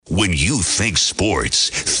When you think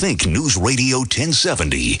sports, think News Radio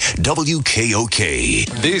 1070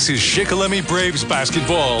 WKOK. This is Shikellamy Braves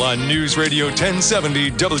basketball on News Radio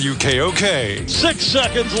 1070 WKOK. 6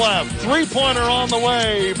 seconds left. Three-pointer on the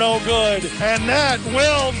way. No good. And that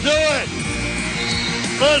will do it.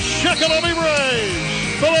 The Shikellamy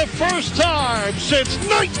Braves, for the first time since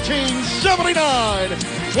 1979,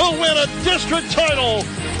 will win a district title.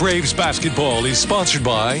 Braves basketball is sponsored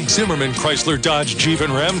by Zimmerman Chrysler Dodge Jeep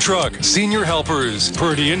and Ram Truck, Senior Helpers,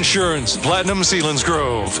 Purdy Insurance, Platinum Sealands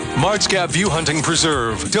Grove, Marts Gap View Hunting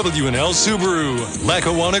Preserve, W&L Subaru,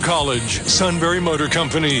 Lackawanna College, Sunbury Motor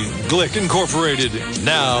Company, Glick Incorporated.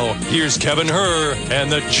 Now, here's Kevin Herr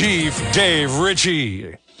and the Chief, Dave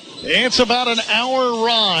Ritchie. It's about an hour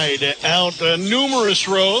ride out numerous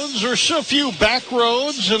roads. There's a few back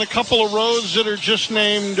roads and a couple of roads that are just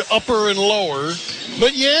named upper and lower.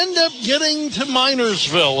 But you end up getting to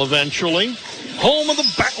Minersville eventually, home of the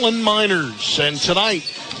Batlin Miners. And tonight,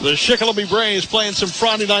 the Shikellamy Braves playing some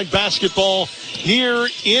Friday night basketball here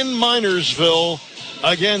in Minersville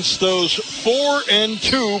against those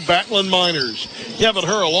 4-2 Batlin Miners. Kevin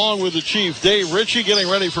Herr along with the Chief, Dave Ritchie, getting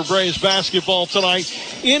ready for Braves basketball tonight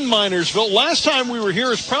in Minersville. Last time we were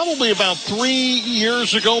here is probably about 3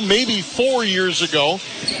 years ago, maybe 4 years ago.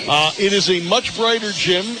 It is a much brighter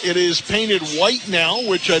gym. It is painted white now,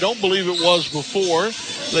 which I don't believe it was before.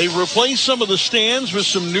 They've replaced some of the stands with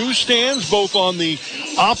some new stands, both on the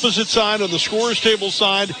opposite side, on the scorer's table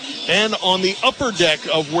side, and on the upper deck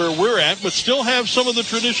of where we're at, but still have some of the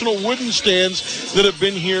traditional wooden stands that have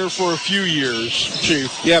been here for a few years, Chief.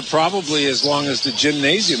 Yeah, probably as long as the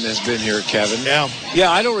gymnasium has been here, Kevin.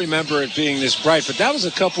 Yeah, I don't remember it being this bright, but that was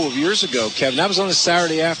a couple of years ago, Kevin. That was on a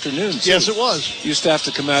Saturday afternoon, too. Yes, it was. Used to have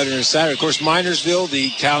to come out here on Saturday. Of course, Minersville, the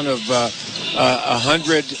town of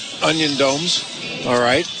 100 onion domes. All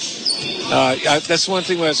right. That's one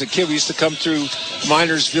thing when I was a kid. We used to come through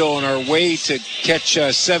Minersville on our way to catch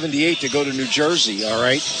 78 to go to New Jersey. All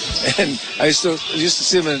right. And I used to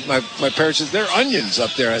see them, and my parents said, "They're onions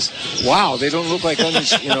up there." I said, "Wow, they don't look like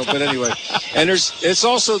onions," But anyway, and it's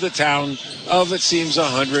also the town of, it seems,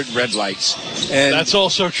 100 red lights. And that's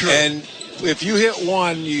also true. And if you hit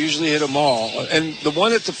one, you usually hit them all. And the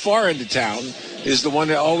one at the far end of town is the one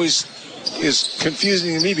that always is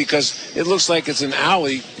confusing to me because it looks like it's an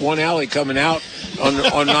alley, one alley coming out on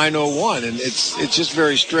 901, and it's just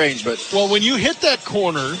very strange. But well, when you hit that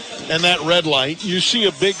corner and that red light, you see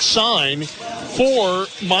a big sign for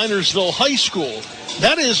Minersville High School.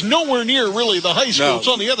 That is nowhere near really the high school. No. It's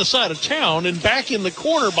on the other side of town and back in the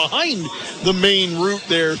corner behind the main route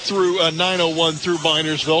there through 901 through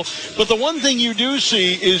Minersville. But the one thing you do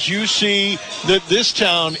see is you see that this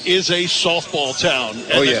town is a softball town.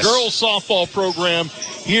 And the girls softball program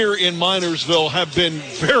here in Minersville have been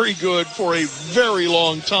very good for a very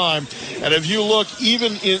long time. And if you look,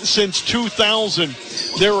 even since 2000,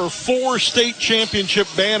 there are 4 state championship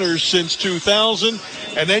banners since 2000.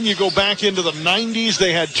 And then you go back into the 90s,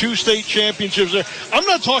 they had 2 state championships there. I'm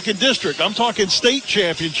not talking district, I'm talking state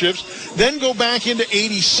championships. Then go back into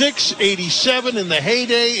 86, 87 in the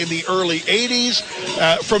heyday, in the early 80s.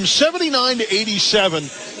 From 79 to 87,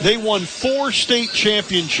 they won 4 state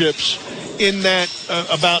championships in that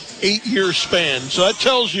about 8-year span. So that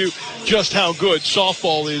tells you just how good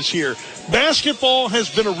softball is here. Basketball has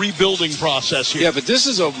been a rebuilding process here. Yeah, but this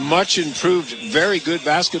is a much improved, very good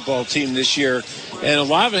basketball team this year. And a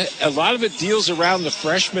lot of it deals around the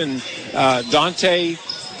freshman Dante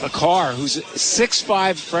Carr, who's a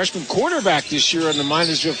 6'5" freshman quarterback this year on the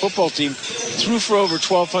Minersville football team, threw for over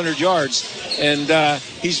 1,200 yards, and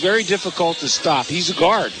he's very difficult to stop. He's a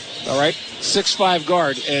guard, all right, 6'5"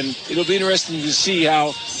 guard, and it'll be interesting to see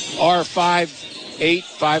how our 5'8",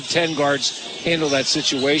 5'10" guards handle that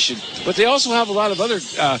situation. But they also have a lot of other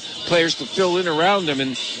players to fill in around them,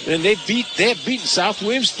 and they have beaten South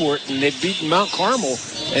Williamsport, and they've beaten Mount Carmel,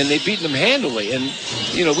 and they've beaten them handily. And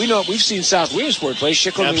we've seen South Williamsport play.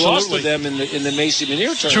 Shikellamy lost to them in the Macy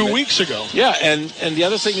Muneer tournament 2 weeks ago. Yeah, and the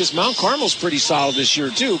other thing is Mount Carmel's pretty solid this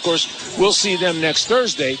year too. Of course, we'll see them next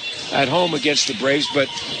Thursday at home against the Braves. But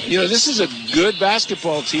this is a good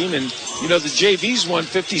basketball team, and the JVs won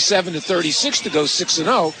 57-36 to go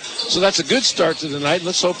 6-0. So that's a good start to the night.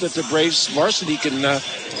 Let's hope that the Braves varsity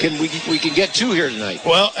we can get 2 here tonight.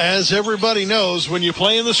 Well, as everybody knows, when you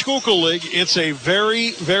play in the Schuylkill League, it's a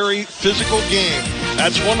very, very physical game.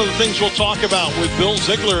 That's one of the things we'll talk about with Bill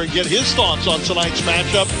Ziegler and get his thoughts on tonight's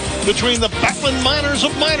matchup between the Batlin Miners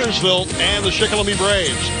of Minersville and the Shikellamy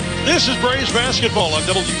Braves. This is Braves basketball on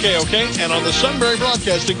WKOK and on the Sunbury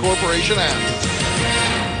Broadcasting Corporation app.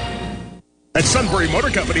 At Sunbury Motor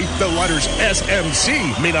Company, the letters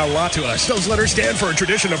SMC mean a lot to us. Those letters stand for a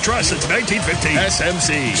tradition of trust since 1915.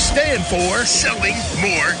 SMC stand for selling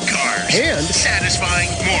more cars and satisfying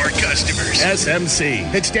more customers.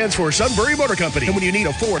 SMC. It stands for Sunbury Motor Company. And when you need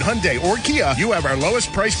a Ford, Hyundai, or Kia, you have our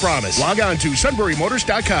lowest price promise. Log on to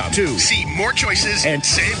sunburymotors.com to see more choices and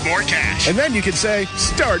save more cash. And then you can say,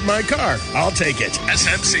 start my car. I'll take it.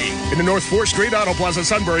 SMC. In the North 4th Street Auto Plaza,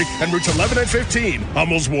 Sunbury, and routes 11 and 15,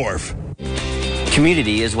 Hummel's Wharf.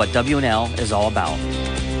 Community is what WNL is all about.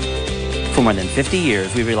 For more than 50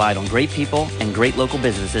 years, we've relied on great people and great local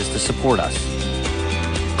businesses to support us.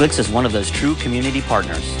 Glicks is one of those true community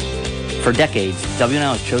partners. For decades,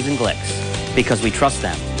 WNL has chosen Glicks because we trust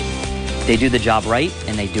them. They do the job right,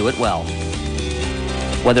 and they do it well.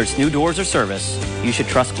 Whether it's new doors or service, you should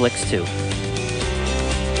trust Glicks too.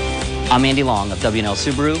 I'm Andy Long of WNL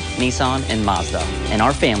Subaru, Nissan, and Mazda, and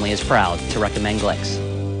our family is proud to recommend Glicks.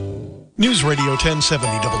 News Radio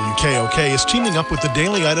 1070 WKOK is teaming up with the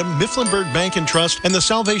Daily Item, Mifflinburg Bank and Trust, and the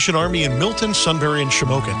Salvation Army in Milton, Sunbury, and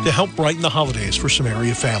Shamokin to help brighten the holidays for some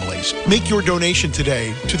area families. Make your donation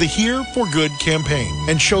today to the Here for Good campaign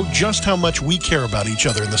and show just how much we care about each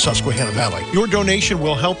other in the Susquehanna Valley. Your donation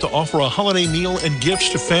will help to offer a holiday meal and gifts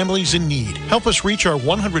to families in need. Help us reach our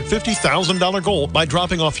 $150,000 goal by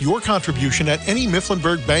dropping off your contribution at any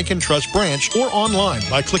Mifflinburg Bank and Trust branch or online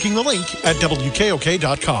by clicking the link at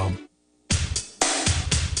WKOK.com.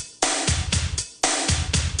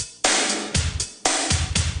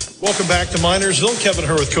 Welcome back to Minersville. Kevin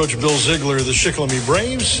Herr with Coach Bill Ziegler. The Shikellamy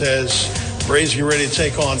Braves as Braves get ready to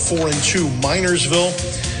take on 4-2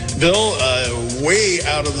 Minersville. Bill, way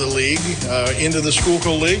out of the league, into the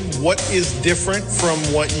Schuylkill League. What is different from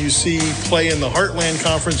what you see play in the Heartland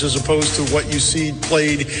Conference as opposed to what you see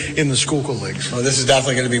played in the Schuylkill Leagues? Well, this is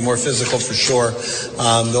definitely going to be more physical for sure.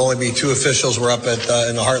 There'll only be 2 officials. We're up at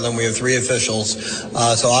in the Heartland. We have 3 officials.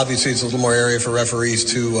 So obviously it's a little more area for referees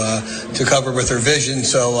to cover with their vision.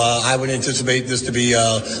 So I would anticipate this to be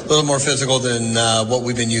a little more physical than what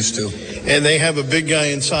we've been used to. And they have a big guy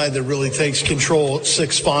inside that really takes control at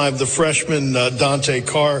 6'5", the freshman Dante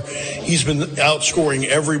Carr. He's been outscoring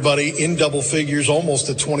everybody in double figures, almost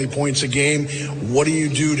at 20 points a game. What do you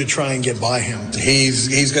do to try and get by him?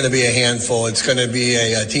 He's going to be a handful. It's going to be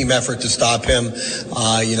a team effort to stop him.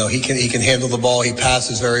 He can handle the ball. He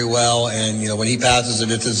passes very well, and when he passes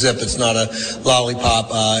it, it's a zip. It's not a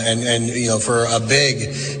lollipop. And for a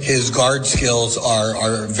big, his guard skills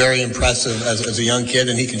are very impressive as a young kid,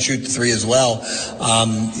 and he can shoot the 3 as well.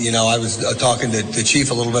 I was talking to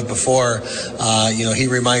Chief a little bit before. He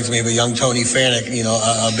reminds me of a young Tony Fanek,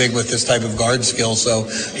 a big with this type of guard skill. So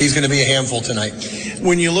he's going to be a handful tonight.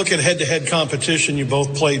 When you look at head-to-head competition, you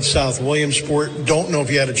both played South Williamsport. Don't know if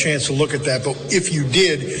you had a chance to look at that, but if you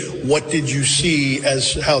did, what did you see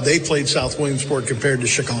as how they played South Williamsport compared to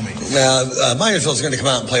Shikellamy? Minersville is going to come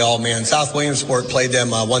out and play all man. South Williamsport played them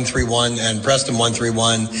 1-3-1 and Preston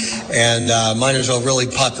 1-3-1, and Minersville really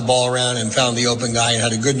popped the ball around and found the open guy and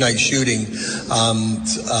had a good night shooting.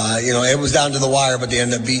 It was down to the wire, but they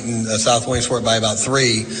ended up beating South Williamsport by about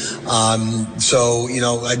 3. I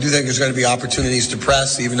do think there's going to be opportunities to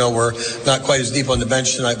press, even though we're not quite as deep on the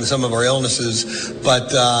bench tonight with some of our illnesses.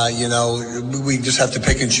 But, we just have to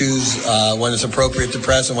pick and choose when it's appropriate to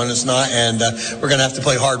press and when it's not. And we're going to have to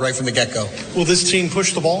play hard right from the get-go. Will this team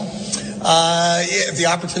push the ball? If the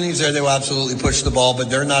opportunity is there, they will absolutely push the ball,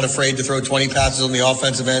 but they're not afraid to throw 20 passes on the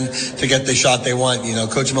offensive end to get the shot they want.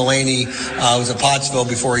 Coach Mullaney was at Pottsville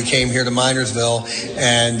before he came here to Minersville,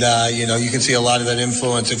 and, you can see a lot of that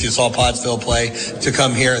influence if you saw Pottsville play to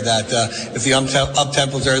come here, that if the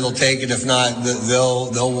up-tempo's there, they'll take it. If not,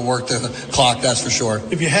 they'll work the clock, that's for sure.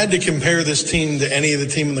 If you had to compare this team to any of the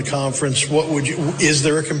team in the conference, is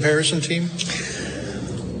there a comparison team?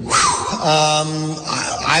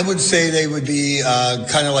 I would say they would be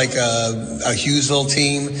kind of like a Hughesville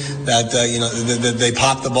team that they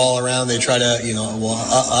pop the ball around. They try to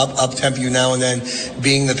up tempo you now and then,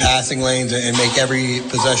 being the passing lanes and make every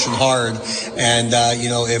possession hard. And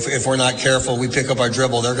if we're not careful, we pick up our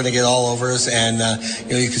dribble. They're going to get all over us, and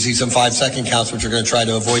you can see some 5-second counts, which we're going to try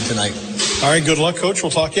to avoid tonight. All right, good luck, Coach.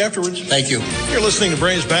 We'll talk to you afterwards. Thank you. You're listening to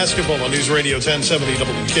Braves Basketball on News Radio 1070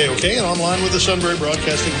 WKOK and online with the Sunbury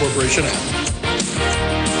Broadcasting Corporation app.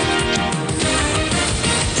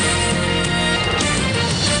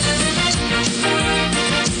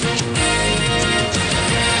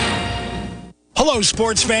 Hello,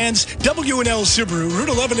 sports fans. W&L Subaru, Route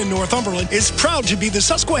 11 in Northumberland, is proud to be the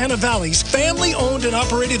Susquehanna Valley's family-owned and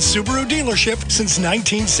operated Subaru dealership since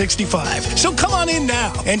 1965. So come on in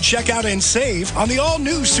now and check out and save on the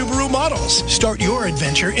all-new Subaru models. Start your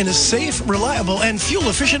adventure in a safe, reliable, and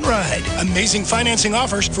fuel-efficient ride. Amazing financing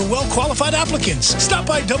offers for well-qualified applicants. Stop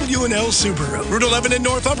by W&L Subaru, Route 11 in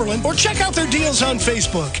Northumberland, or check out their deals on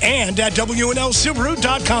Facebook and at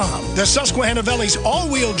WNLSubaru.com, the Susquehanna Valley's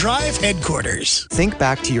all-wheel drive headquarters. Think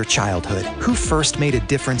back to your childhood. Who first made a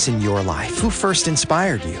difference in your life? Who first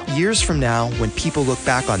inspired you? Years from now, when people look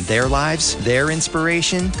back on their lives, their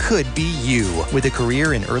inspiration could be you. With a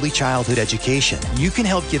career in early childhood education, you can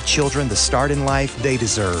help give children the start in life they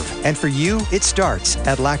deserve. And for you, it starts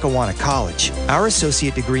at Lackawanna College. Our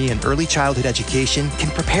associate degree in early childhood education can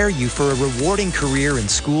prepare you for a rewarding career in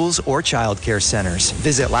schools or child care centers.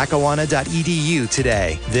 Visit lackawanna.edu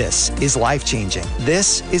today. This is life-changing.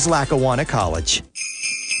 This is Lackawanna College.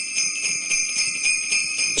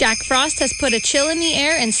 Jack Frost has put a chill in the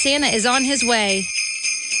air and Santa is on his way.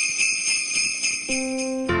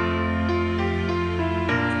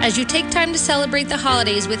 As you take time to celebrate the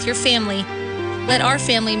holidays with your family, let our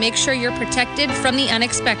family make sure you're protected from the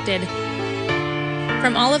unexpected.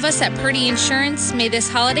 From all of us at Purdy Insurance, may this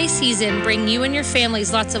holiday season bring you and your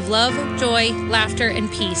families lots of love, joy, laughter, and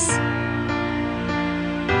peace.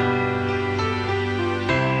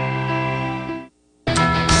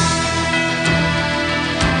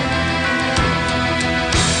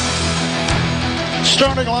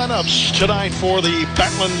 Starting lineups tonight for the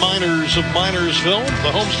Battling Miners of Minersville. The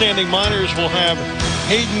homestanding Miners will have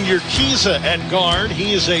Hayden Urquiza at guard.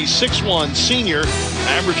 He is a 6'1 senior,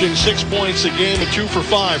 averaging 6 points a game and 2 for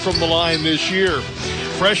 5 from the line this year.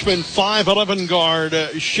 Freshman 5'11 guard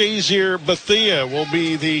Shazier Bethia will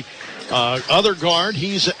be the other guard.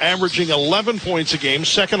 He's averaging 11 points a game,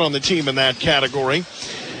 second on the team in that category.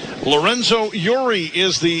 Lorenzo Yuri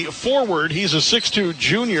is the forward. He's a 6'2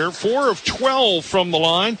 junior, 4 of 12 from the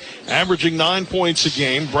line, averaging 9 points a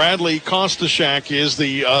game. Bradley Kostashak is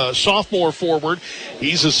the sophomore forward.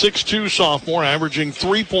 He's a 6'2 sophomore, averaging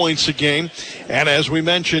 3 points a game. And as we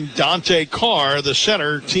mentioned, Dante Carr, the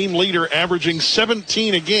center, team leader, averaging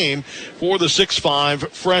 17 a game for the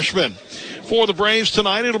 6'5 freshman. For the Braves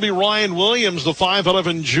tonight, it'll be Ryan Williams, the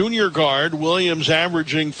 5'11 junior guard. Williams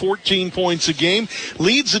averaging 14 points a game,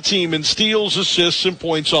 leads the team in steals, assists, and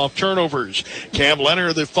points off turnovers. Cam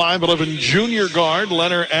Leonard, the 5'11 junior guard.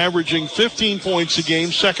 Leonard averaging 15 points a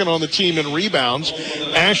game, second on the team in rebounds.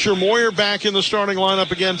 Asher Moyer back in the starting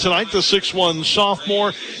lineup again tonight, the 6'1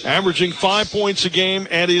 sophomore, averaging 5 points a game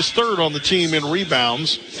and is third on the team in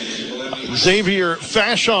rebounds. Xavier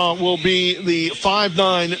Fashaw will be the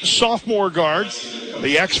 5'9 sophomore guard.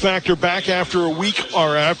 The X Factor back after a week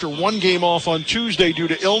or after one game off on Tuesday due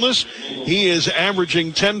to illness. He is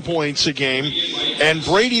averaging 10 points a game. And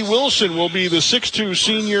Brady Wilson will be the 6'2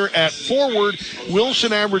 senior at forward.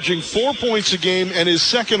 Wilson averaging 4 points a game and is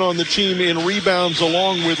second on the team in rebounds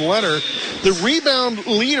along with Leonard. The rebound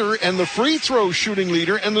leader and the free throw shooting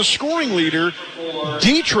leader and the scoring leader,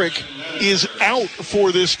 Dietrich, is out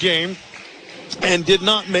for this game and did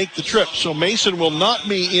not make the trip. So Mason will not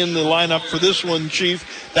be in the lineup for this one,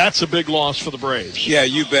 Chief. That's a big loss for the Braves. Yeah,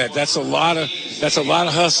 you bet. That's a lot of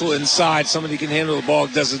hustle inside. Somebody can handle the ball,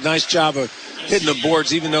 does a nice job of hitting the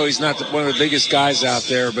boards, even though he's not one of the biggest guys out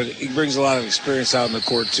there, but he brings a lot of experience out in the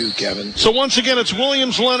court too, Kevin. So once again, it's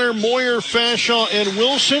Williams, Leonard, Moyer, Fashaw, and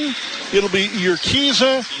Wilson. It'll be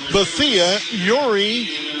Urquiza, Bethia, Yuri,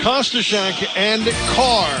 Kostashak, and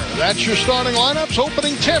Carr. That's your starting lineups.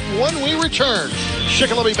 Opening tip when we return.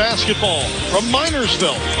 Shikellamy basketball from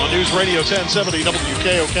Minersville on News Radio 1070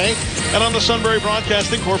 WKOK and on the Sunbury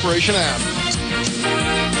Broadcasting Corporation app.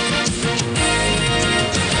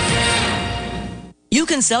 You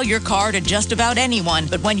can sell your car to just about anyone,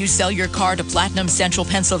 but when you sell your car to Platinum Central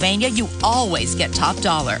Pennsylvania, you always get top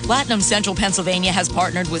dollar. Platinum Central Pennsylvania has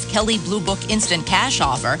partnered with Kelley Blue Book Instant Cash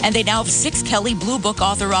Offer, and they now have 6 Kelley Blue Book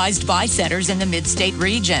authorized buy centers in the mid-state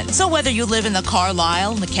region. So whether you live in the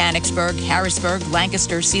Carlisle, Mechanicsburg, Harrisburg,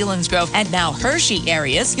 Lancaster, Selinsgrove, and now Hershey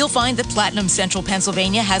areas, you'll find that Platinum Central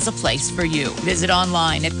Pennsylvania has a place for you. Visit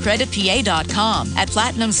online at creditpa.com. At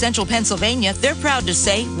Platinum Central Pennsylvania, they're proud to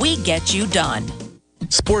say, we get you done.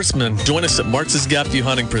 Sportsmen, join us at Martz's Gap View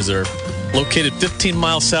Hunting Preserve. Located 15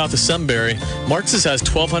 miles south of Sunbury, Martz's has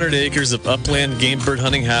 1,200 acres of upland game bird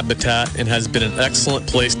hunting habitat and has been an excellent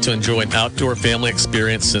place to enjoy an outdoor family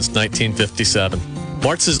experience since 1957.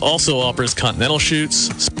 Martz's also offers continental shoots,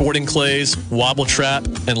 sporting clays, wobble trap,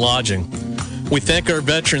 and lodging. We thank our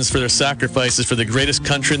veterans for their sacrifices for the greatest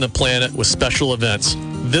country on the planet with special events.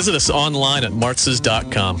 Visit us online at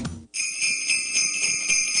martz's.com.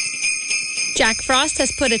 Jack Frost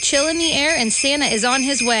has put a chill in the air and Santa is on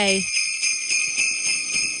his way.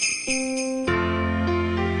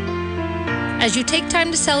 As you take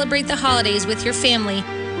time to celebrate the holidays with your family,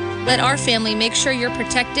 let our family make sure you're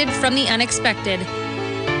protected from the unexpected.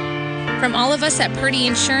 From all of us at Purdy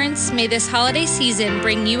Insurance, may this holiday season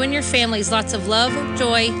bring you and your families lots of love,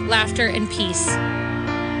 joy, laughter, and peace.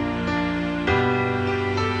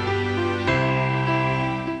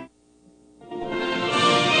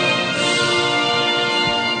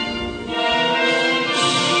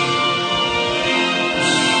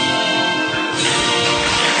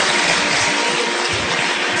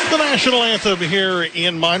 National anthem here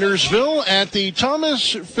in Minersville at the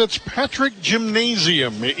Thomas Fitzpatrick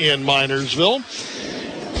Gymnasium in Minersville.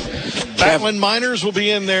 Battling Miners will be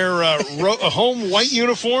in their home white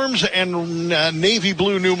uniforms and navy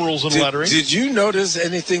blue numerals and lettering. Did you notice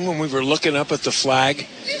anything when we were looking up at the flag?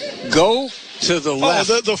 Go to the left.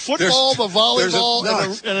 The football, the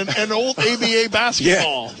volleyball, and an old ABA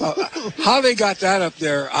basketball. Yeah. How they got that up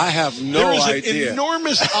there, I have no idea. There's an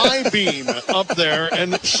enormous I-beam up there,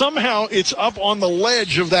 and somehow it's up on the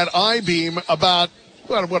ledge of that I-beam about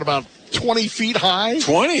 20 feet high?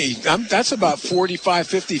 20? That's about 45,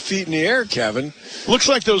 50 feet in the air, Kevin. Looks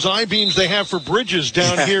like those I-beams they have for bridges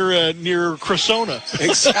down here near Cressona.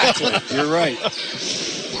 Exactly. You're right.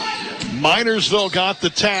 Minersville got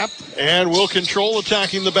the tap and will control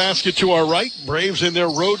attacking the basket to our right. Braves in their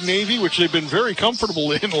road navy, which they've been very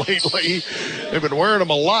comfortable in lately. They've been wearing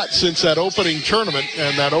them a lot since that opening tournament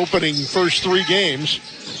and that opening first 3 games.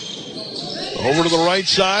 Over to the right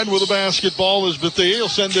side with the basketball is Bethea. He'll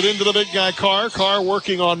send it into the big guy Carr. Carr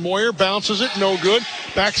working on Moyer. Bounces it. No good.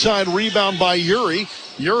 Backside rebound by Uri.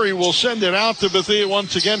 Uri will send it out to Bethea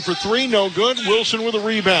once again for 3. No good. Wilson with a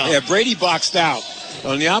rebound. Yeah, Brady boxed out.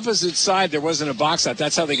 On the opposite side, there wasn't a box out.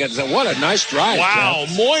 That's how they got it. What a nice drive. Wow.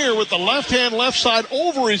 Jeff. Moyer with the left hand, left side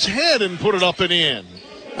over his head and put it up and in.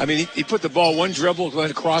 I mean, he put the ball one dribble, went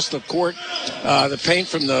across the court, the paint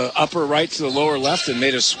from the upper right to the lower left, and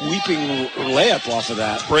made a sweeping layup off of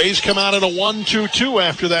that. Braves come out in a 1-2-2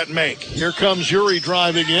 after that make. Here comes Uri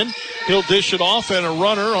driving in. He'll dish it off, and a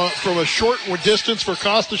runner from a short distance for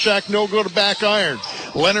Kostashak. No good, back iron.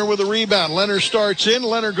 Leonard with a rebound. Leonard starts in.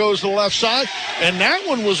 Leonard goes to the left side, and that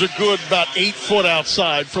one was a good about 8 foot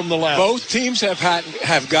outside from the left. Both teams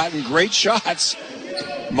have gotten great shots.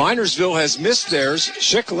 Minersville has missed theirs.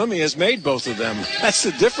 Shikellamy has made both of them. That's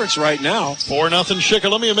the difference right now. 4-0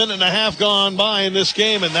 Shikellamy. A minute and a half gone by in this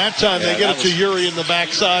game, and that time they get it to Uri in the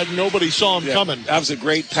backside. Nobody saw him coming. That was a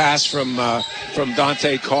great pass from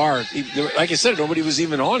Dante Carr. Like I said, nobody was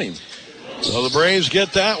even on him. So the Braves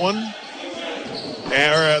get that one.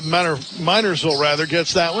 Minersville, rather,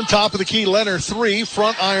 gets that one. Top of the key, Leonard, 3.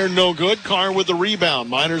 Front iron, no good. Carr with the rebound.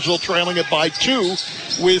 Minersville trailing it by 2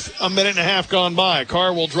 with a minute and a half gone by.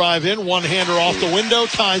 Carr will drive in. One-hander off the window.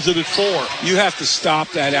 Ties it at 4. You have to stop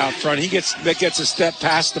that out front. He gets a step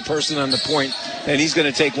past the person on the point, and he's going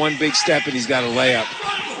to take one big step, and he's got a layup.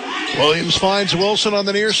 Williams finds Wilson on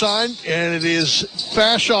the near side, and it is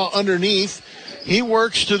Fashaw underneath. He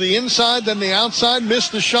works to the inside, then the outside,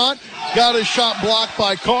 missed the shot, got his shot blocked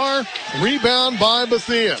by Carr, rebound by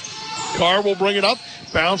Bethea. Carr will bring it up,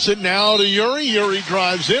 bounce it now to Uri. Uri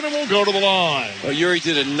drives in and will go to the line. Well, Uri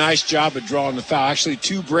did a nice job of drawing the foul. Actually,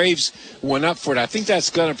 2 Braves went up for it. I think that's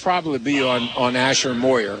going to probably be on Asher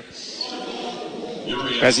Moyer,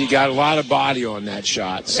 as he got a lot of body on that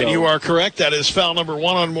shot. So. And you are correct. That is foul number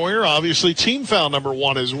 1 on Moyer. Obviously, team foul number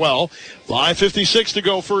 1 as well. 5:56 to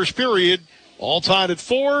go first period. All tied at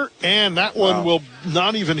 4, and that one will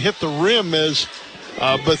not even hit the rim as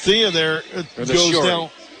Bethea there goes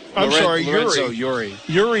down. I'm sorry, Uri.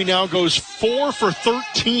 Uri now goes 4 for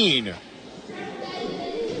 13.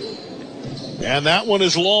 And that one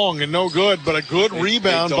is long and no good, but a good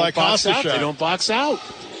rebound by Kostashak. They don't box out.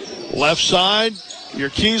 Left side,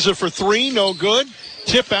 Urquiza for 3, no good.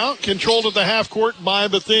 Tip out, controlled at the half court by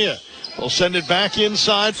Bethea. They'll send it back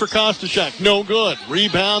inside for Kostashak. No good.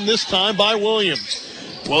 Rebound this time by Williams.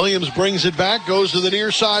 Williams brings it back, goes to the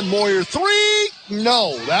near side. Moyer 3.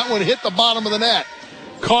 No, that one hit the bottom of the net.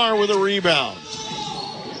 Carr with a rebound.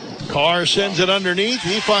 Carr sends it underneath.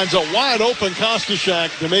 He finds a wide open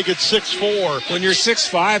Kostashak to make it 6-4. When you're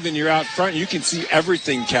 6'5" and you're out front, you can see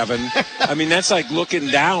everything, Kevin. I mean, that's like looking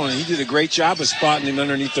down, and he did a great job of spotting him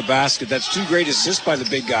underneath the basket. That's 2 great assists by the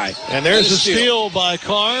big guy. And there's a steal by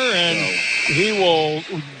Carr, and he will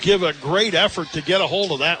give a great effort to get a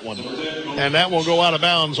hold of that one. And that will go out of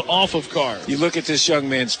bounds off of Carr. You look at this young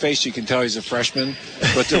man's face, you can tell he's a freshman,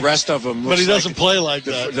 but the rest of him looks but he doesn't play like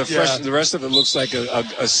that. The rest of it looks like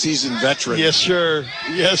a seasoned veteran. Yes, sir.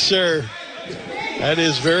 Yes, sir. That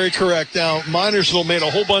is very correct. Now, Minersville made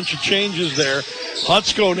a whole bunch of changes there.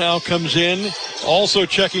 Hutsko now comes in. Also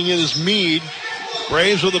checking in is Meade.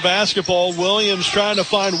 Braves with the basketball. Williams trying to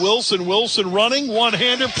find Wilson. Wilson running.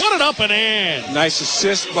 One-hander. Put it up and in. Nice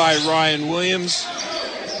assist by Ryan Williams.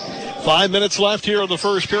 5 minutes left here in the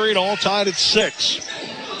first period. All tied at 6.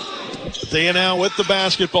 They are now with the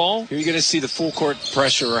basketball. Here you're going to see the full court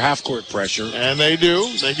pressure or half court pressure. And they do.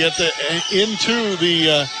 They get into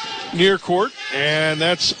the near court. And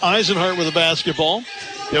that's Eisenhart with the basketball.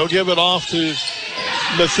 They'll give it off to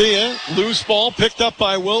Bethea. Loose ball picked up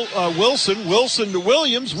by Wilson. Wilson to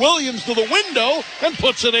Williams. Williams to the window and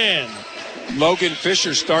puts it in. Logan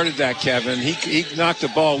Fisher started that, Kevin. He knocked the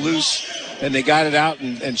ball loose, and they got it out,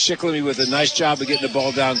 and Shikellamy with a nice job of getting the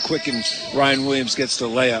ball down quick, and Ryan Williams gets the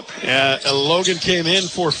layup. Logan came in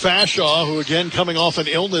for Fashaw, who again coming off an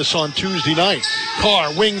illness on Tuesday night.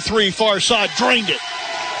 Carr, wing three, far side, drained it.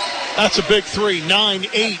 That's a big three.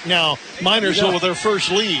 9-8 now. Minersville with their first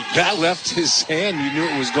lead. That left his hand. You knew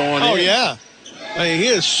it was going in. Oh, yeah. I mean, he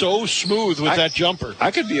is so smooth with that jumper.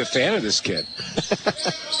 I could be a fan of this kid.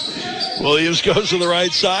 Williams goes to the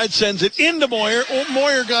right side, sends it into Moyer.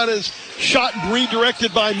 Moyer got his shot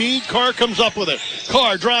redirected by Meade. Carr comes up with it.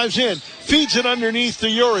 Carr drives in, feeds it underneath to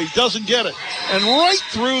Uri, doesn't get it. And right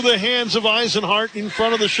through the hands of Eisenhart in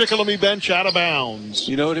front of the Shikellamy bench, out of bounds.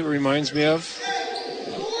 You know what it reminds me of?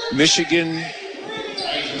 Michigan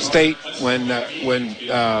State when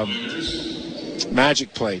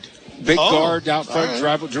Magic played. Big guard out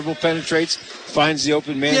front, dribble penetrates, finds the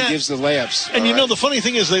open man, gives the layups. And you know, the funny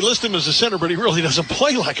thing is they list him as a center, but he really doesn't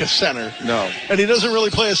play like a center. No. And he doesn't really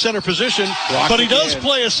play a center position, but he does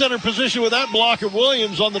play a center position with that block of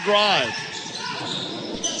Williams on the drive.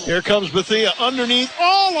 Here comes Bethea underneath,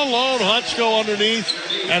 all alone. Hutsko underneath,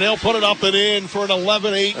 and he'll put it up and in for an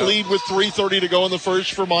 11-8 lead with 3:30 to go in the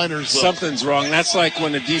first for Minersville. Something's wrong. That's like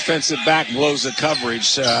when a defensive back blows a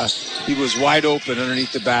coverage. He was wide open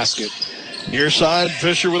underneath the basket. Near side,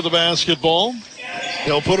 Fisher with the basketball.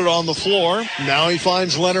 He'll put it on the floor. Now he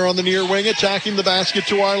finds Leonard on the near wing, attacking the basket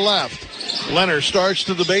to our left. Leonard starts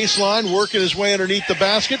to the baseline, working his way underneath the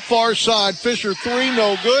basket. Far side, Fisher three,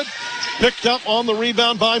 no good. Picked up on the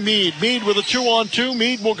rebound by Meade. Meade with a 2-on-2.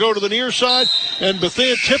 Meade will go to the near side, and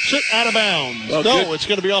Bethea tips it out of bounds. Well, it's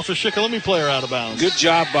going to be off a Shikellamy player out of bounds. Good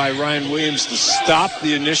job by Ryan Williams to stop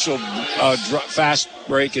the initial fast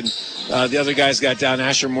break, and the other guys got down.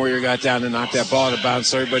 Asher Moyer got down and knocked that ball out of bounds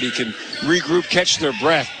so everybody can regroup, catch their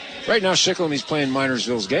breath. Right now, Shikellamy playing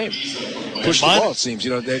Minersville's game. Push the ball, it seems.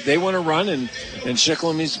 You know, they want to run, and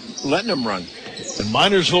Shikellamy letting them run. And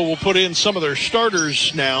Minersville will put in some of their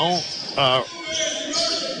starters now.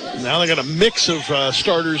 Now they got a mix of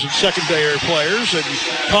starters and secondary players. And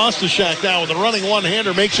Kostashak now with a running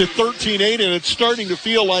one-hander makes it 13-8, and it's starting to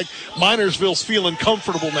feel like Minersville's feeling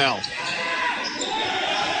comfortable now.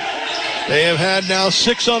 They have had now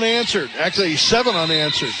 6 unanswered, actually 7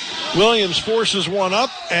 unanswered. Williams forces one up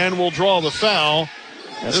and will draw the foul.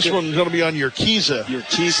 This one's going to be on Urquiza.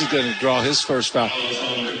 Urquiza's going to draw his first foul.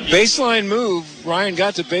 Baseline move. Ryan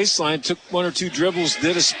got to baseline, took 1 or 2 dribbles,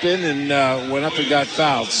 did a spin, and went up and got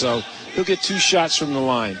fouled. So he'll get 2 shots from the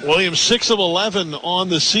line. Williams 6 of 11 on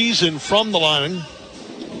the season from the line.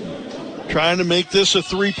 Trying to make this a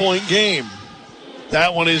 3-point game.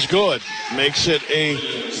 That one is good. Makes it a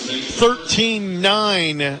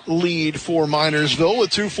 13-9 lead for Minersville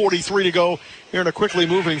with 2:43 to go here in a quickly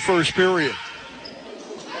moving first period.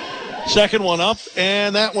 Second one up,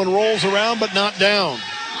 and that one rolls around but not down.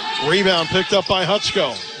 Rebound picked up by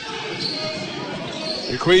Hutsko.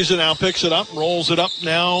 Urquiza now picks it up, rolls it up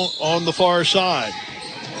now on the far side.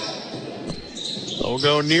 They'll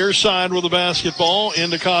go near side with the basketball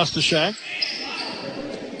into Kostashak.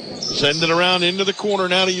 Send it around into the corner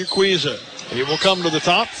now to Urquiza. He will come to the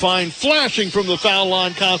top, find flashing from the foul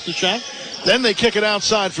line Kostashak. Then they kick it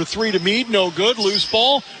outside for 3 to Meade. No good. Loose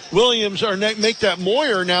ball. Williams make that.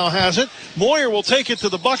 Moyer now has it. Moyer will take it to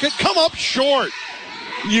the bucket. Come up short.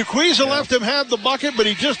 Urquiza left him have the bucket, but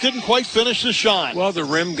he just didn't quite finish the shot. Well, the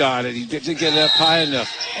rim got it. He didn't get it up high enough.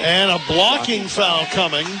 And a blocking foul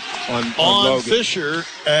coming on Fisher,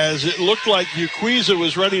 as it looked like Urquiza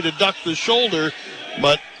was ready to duck the shoulder,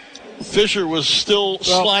 but Fisher was still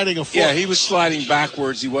sliding a foot. Yeah, he was sliding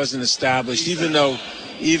backwards. He wasn't established, even though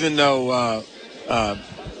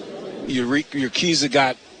Urquiza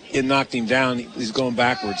got and knocked him down. He's going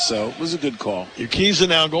backwards, so it was a good call. Urquiza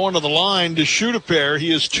now going to the line to shoot a pair.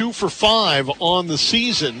 He is 2 for 5 on the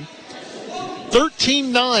season.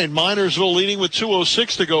 13-9, Minersville leading with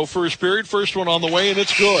 2:06 to go first period. First one on the way, and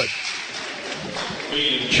it's good.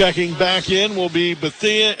 Checking back in will be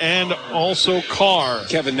Bethea and also Carr.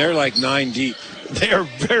 Kevin, they're like 9 deep. They are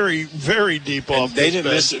very, very deep off. They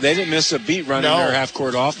didn't miss a beat running their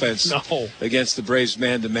half-court offense against the Braves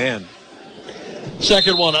man-to-man.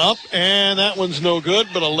 Second one up, and that one's no good,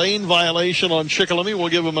 but a lane violation on Shikellamy will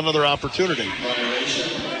give him another opportunity.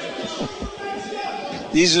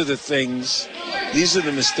 These are the things, these are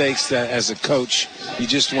the mistakes that, as a coach, you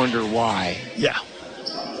just wonder why. Yeah.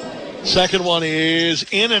 Second one is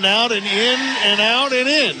in and out and in and out and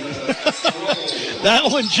in.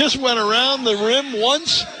 That one just went around the rim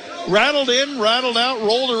once, rattled in, rattled out,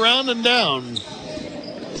 rolled around and down.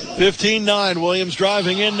 15-9, Williams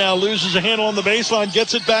driving in now, loses a handle on the baseline,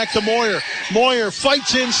 gets it back to Moyer. Moyer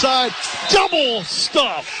fights inside, double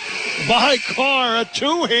stuff by Carr, a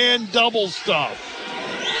two-hand double stuff.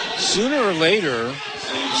 Sooner or later,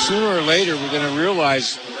 we're going to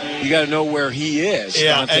realize you got to know where he is.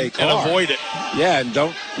 Yeah, and avoid it. Yeah, and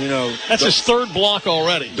don't. That's his third block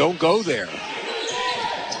already. Don't go there.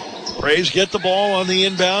 Braves get the ball on the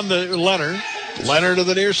inbound to Leonard. Leonard to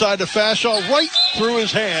the near side to Fashaw, right through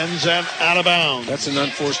his hands and out of bounds. That's an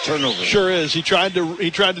unforced turnover. Sure is. He tried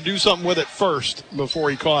to do something with it first before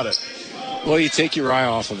he caught it. Well, you take your eye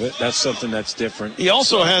off of it. That's something that's different. He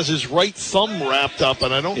also has his right thumb wrapped up,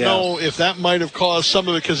 and I don't know if that might have caused some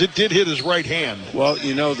of it because it did hit his right hand. Well,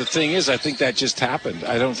 the thing is, I think that just happened.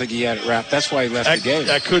 I don't think he had it wrapped. That's why he left the game.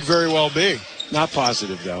 That could very well be. Not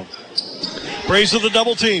positive, though. Braves of the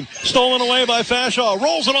double team. Stolen away by Fashaw.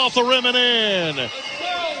 Rolls it off the rim and in.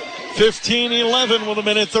 15-11 with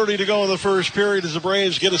 1:30 to go in the first period as the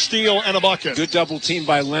Braves get a steal and a bucket. Good double team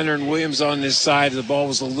by Leonard and Williams on this side. The ball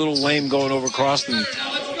was a little lame going over Croston,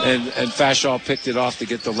 and Fashaw picked it off to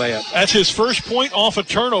get the layup. That's his first point off a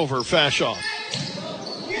turnover, Fashaw.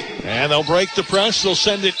 And they'll break the press. They'll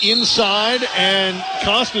send it inside, and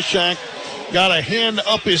Kostashak got a hand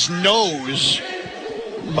up his nose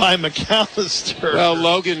by McAllister. Well,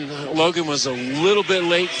 Logan was a little bit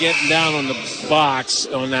late getting down on the box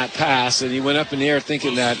on that pass, and he went up in the air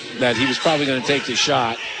thinking that he was probably going to take the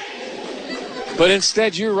shot. But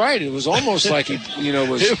instead, you're right. It was almost like he,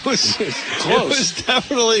 was. It was close. It was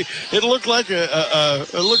definitely. It looked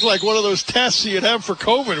like one of those tests you'd have for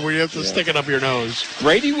COVID where you have to stick it up your nose.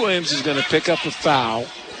 Brady Williams is going to pick up a foul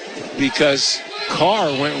because Carr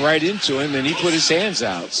went right into him and he put his hands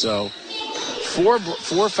out. So.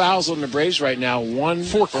 Four fouls on the Braves right now. One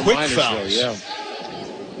for quick Minersville, fouls. Yeah.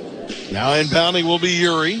 Now inbounding will be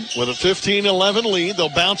Uri with a 15-11 lead. They'll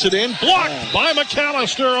bounce it in. Blocked by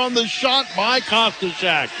McAllister on the shot by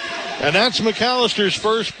Kostashak. And that's McAllister's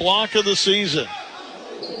first block of the season.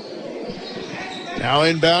 Now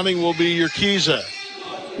inbounding will be Urquiza.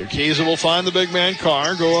 Urquiza will find the big man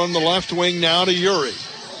Carr. Go on the left wing now to Uri.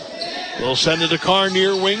 They'll send it to Carr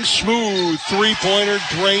near wing. Smooth three-pointer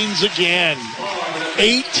drains again.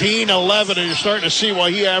 18-11, and you're starting to see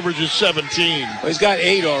why he averages 17. Well, he's got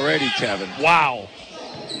 8 already, Kevin. Wow.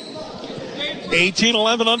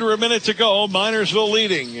 18-11, under a minute to go. Minersville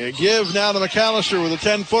leading. A give now to McAllister with a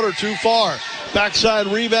 10-footer too far. Backside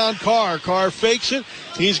rebound, Carr. Carr fakes it.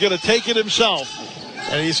 He's going to take it himself.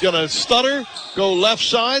 And he's going to stutter, go left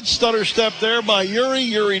side, stutter step there by Uri.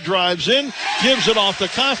 Uri drives in, gives it off to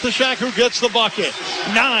Kostashak, who gets the bucket.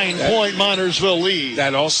 9-point Minersville lead.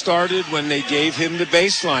 That all started when they gave him the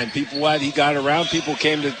baseline. He got around, people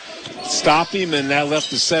came to stop him, and that left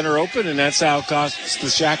the center open, and that's how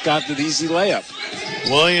Kostashak got the easy layup.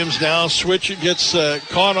 Williams now gets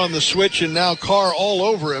caught on the switch, and now Carr all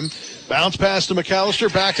over him. Bounce pass to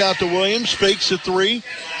McAllister, back out to Williams, fakes a three,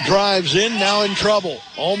 drives in, now in trouble.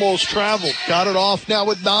 Almost traveled, got it off now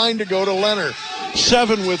with 9 to go to Leonard.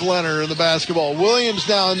 7 with Leonard in the basketball. Williams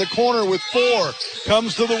now in the corner with 4,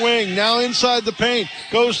 comes to the wing, now inside the paint,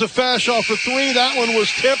 goes to Fashaw for 3. That one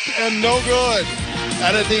was tipped and no good.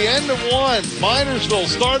 And at the end of one, Minersville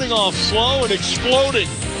starting off slow and exploding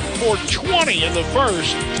for 20 in the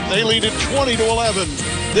first. They lead it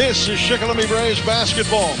 20-11. This is Shikellamy Braves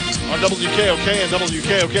basketball on WKOK and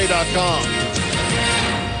WKOK.com.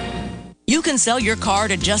 You can sell your car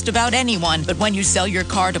to just about anyone, but when you sell your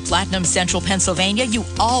car to Platinum Central Pennsylvania, you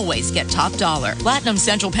always get top dollar. Platinum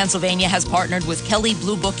Central Pennsylvania has partnered with Kelley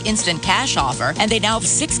Blue Book Instant Cash Offer, and they now have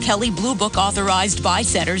 6 Kelley Blue Book authorized buy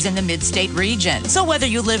centers in the mid-state region. So whether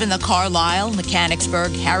you live in the Carlisle,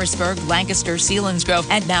 Mechanicsburg, Harrisburg, Lancaster, Selinsgrove,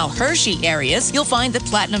 and now Hershey areas, you'll find that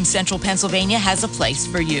Platinum Central Pennsylvania has a place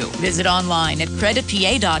for you. Visit online at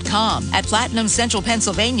creditpa.com. At Platinum Central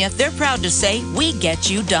Pennsylvania, they're proud to say, we get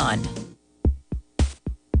you done.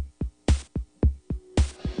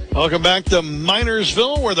 Welcome back to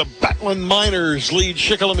Minersville, where the Battling Miners lead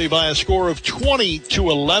Shikellamy by a score of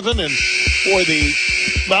 20-11. And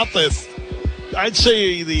for I'd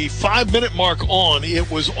say the 5-minute mark on,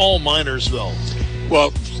 it was all Minersville.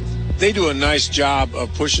 Well, they do a nice job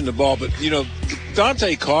of pushing the ball, but,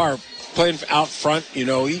 Dante Carr playing out front, he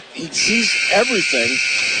sees everything.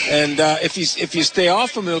 And if you stay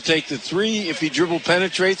off him, he'll take the three. If he dribble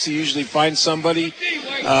penetrates, he usually finds somebody.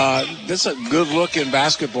 That's a good-looking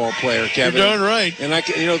basketball player, Kevin. You're darn right. And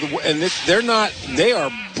they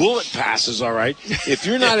are bullet passes, all right. If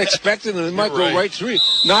you're not expecting them, they might go right through you.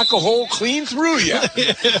 Knock a hole clean through you.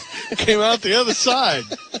 Came out the other side.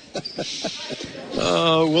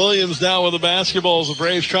 Williams now with the basketballs. The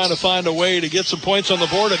Braves trying to find a way to get some points on the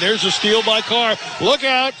board, and there's a steal by Carr. Look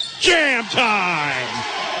out. Jam time.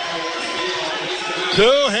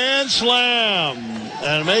 Two-hand slam,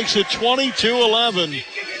 and makes it 22-11.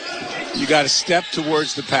 You got to step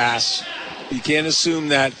towards the pass. You can't assume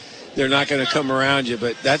that they're not going to come around you,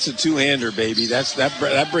 but that's a two-hander, baby.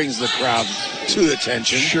 That brings the crowd to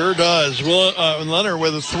attention. Sure does. Leonard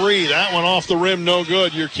with a three. That one off the rim, no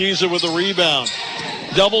good. Urquiza with the rebound.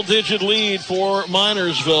 Double-digit lead for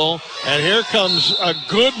Minersville. And here comes a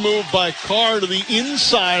good move by Carr to the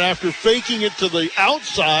inside after faking it to the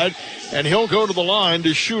outside. And he'll go to the line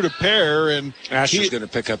to shoot a pair. And Asher's going to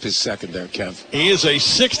pick up his second there, Kev. He is a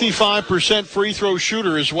 65% free throw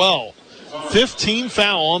shooter as well. 15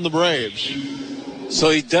 foul on the Braves. So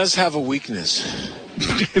he does have a weakness.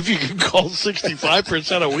 If you can call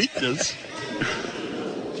 65% a weakness.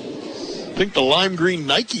 I think the lime green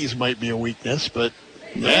Nikes might be a weakness, but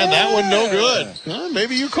man, that one no good.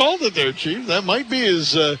 Maybe you called it there, Chief. That might be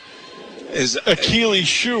his Achilles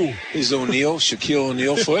shoe. His Shaquille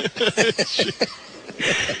O'Neal foot?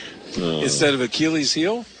 Instead of Achilles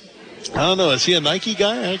heel? I don't know. Is he a Nike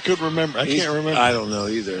guy? I can't remember. I don't know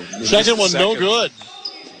either. Second one, no good.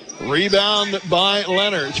 Rebound by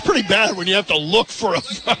Leonard. It's pretty bad when you have to look for a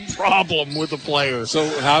problem with a player. So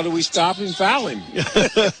how do we stop him fouling?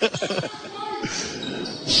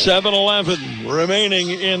 7-11 remaining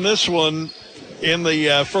in this one in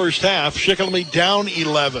the first half. Shikellamy down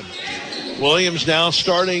 11. Williams now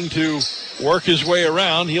starting to work his way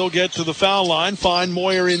around. He'll get to the foul line, find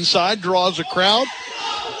Moyer inside, draws a crowd.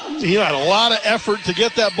 He had a lot of effort to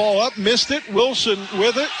get that ball up, missed it. Wilson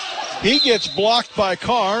with it. He gets blocked by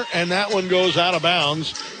Carr, and that one goes out of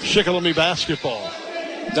bounds. Shikellamy basketball.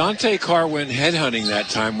 Dante Carr went headhunting that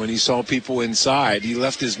time when he saw people inside. He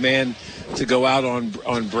left his man to go out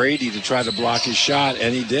on Brady to try to block his shot,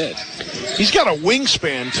 and he did. He's got a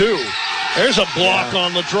wingspan, too. There's a block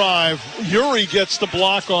on the drive. Uri gets the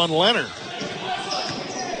block on Leonard.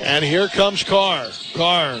 And here comes Carr.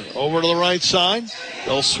 Carr over to the right side.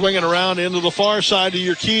 They'll swing it around into the far side to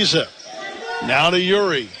Urquiza. Now to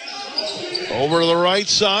Uri. Over to the right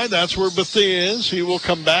side. That's where Bethea is. He will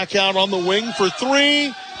come back out on the wing for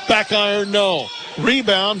three. Back iron, no.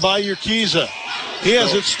 Rebound by Urquiza. He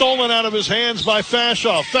has it stolen out of his hands by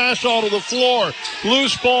Fashaw. Fashaw to the floor.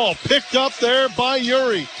 Loose ball picked up there by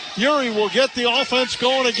Uri. Uri will get the offense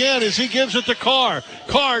going again as he gives it to Carr.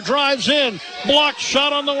 Carr drives in. Blocked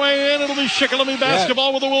shot on the way in. It'll be Shikellamy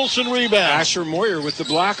basketball with a Wilson rebound. Asher Moyer with the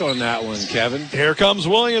block on that one, Kevin. Here comes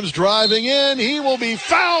Williams driving in. He will be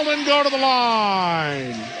fouled and go to the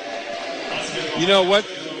line. You know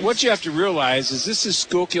what you have to realize is this is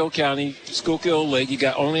Schuylkill County, Schuylkill Lake. You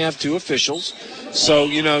only have two officials. So,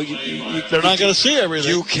 they're not going to see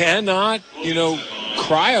everything. You cannot,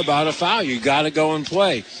 cry about a foul. You got to go and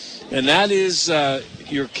play. And that is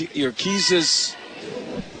Urquiza's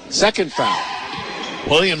second foul.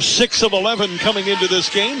 Williams, 6 of 11 coming into this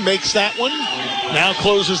game, makes that one. Now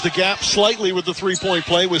closes the gap slightly with the three-point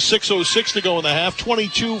play with 6:06 to go in the half,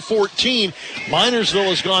 22-14. Minersville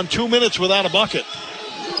has gone 2 minutes without a bucket.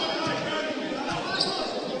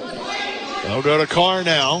 They'll go to Carr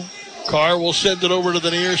now. Carr will send it over to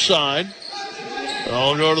the near side.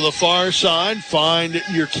 They'll go to the far side, find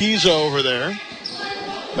Urquiza over there.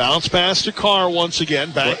 Bounce pass to Carr once again.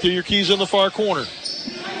 Back to Urquiza in the far corner.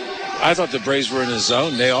 I thought the Braves were in a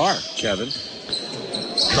zone. They are, Kevin.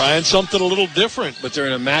 Trying something a little different. But they're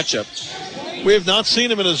in a matchup. We have not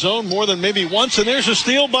seen him in a zone more than maybe once, and there's a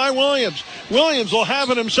steal by Williams. Williams will have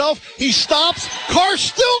it himself. He stops. Carr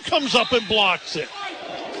still comes up and blocks it.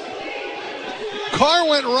 Carr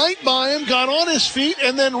went right by him, got on his feet,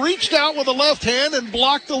 and then reached out with the left hand and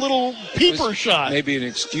blocked a little peeper shot. Maybe an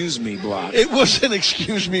excuse me block. It was an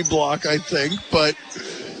excuse me block, I think, but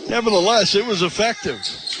nevertheless, it was effective.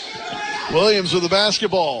 Williams with the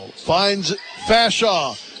basketball, finds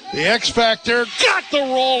Fashaw. The X Factor got the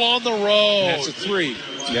roll on the road. That's a three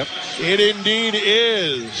Yep. It indeed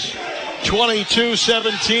is.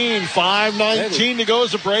 22-17, 5:19 to go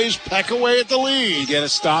as the Braves peck away at the lead. You get a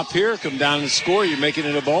stop here, come down and score, you're making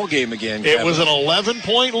it a ball game again, It Kevin. was an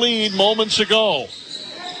 11-point lead moments ago.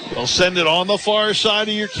 They'll send it on the far side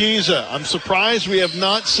of Urquiza. I'm surprised we have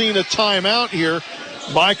not seen a timeout here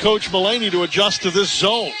by Coach Mulaney to adjust to this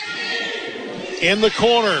zone. In the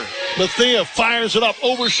corner, Bethea fires it up,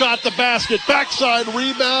 overshot the basket, backside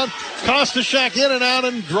rebound. Kostashak in and out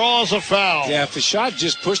and draws a foul. Yeah, Fashad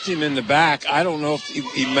just pushed him in the back. I don't know if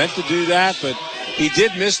he meant to do that, but he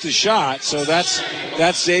did miss the shot. So that's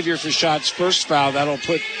Xavier Fashad's first foul. That'll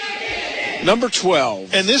put number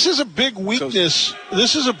 12. And this is a big weakness.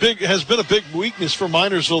 Has been a big weakness for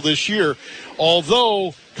Minersville this year.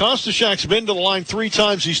 Although Kostashak's been to the line 3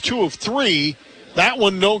 times, he's 2 of 3. That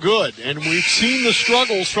one no good. And we've seen the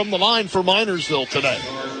struggles from the line for Minersville today.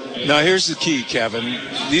 Now, here's the key, Kevin.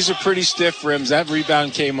 These are pretty stiff rims. That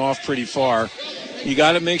rebound came off pretty far. You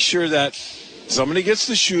got to make sure that somebody gets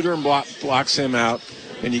the shooter and blocks him out,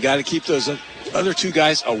 and you got to keep those other 2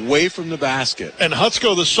 guys away from the basket. And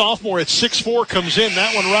Hutsko, the sophomore at 6'4", comes in.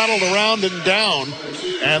 That one rattled around and down,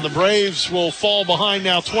 and the Braves will fall behind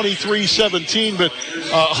now 23-17. But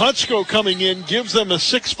Hutsko coming in gives them a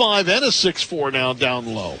 6'5" and a 6'4" now down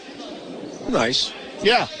low. Nice.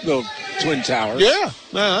 Yeah. Little twin towers. Yeah,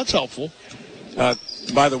 that's helpful.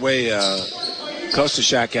 By the way,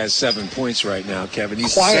 Kostashak has 7 points right now, Kevin.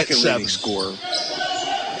 He's Quiet the second 7. leading scorer.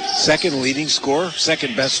 Second leading scorer?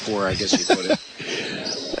 Second best scorer, I guess you put it.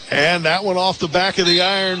 And that one off the back of the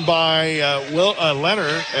iron by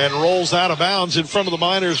Leonard and rolls out of bounds in front of the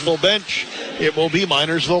Minersville bench. It will be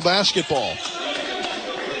Minersville basketball.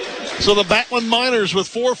 So the Batlin Miners with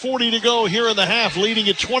 4:40 to go here in the half, leading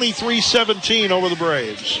at 23-17 over the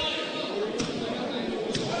Braves.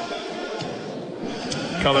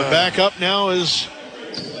 Coming back up now is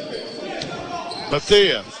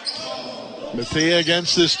Bethea. Bethea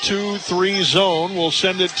against this 2-3 zone. Will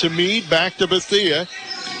send it to Meade, back to Bethea.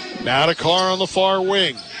 Now to Carr on the far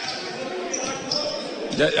wing.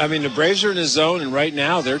 The Braves are in the zone, and right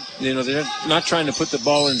now they're not trying to put the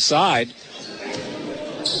ball inside.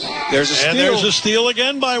 There's a steal. And there's a steal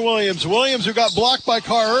again by Williams. Williams, who got blocked by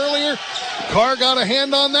Carr earlier. Carr got a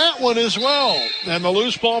hand on that one as well. And the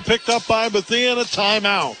loose ball picked up by Bethea, and a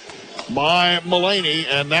timeout by Mulaney.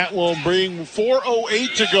 And that will bring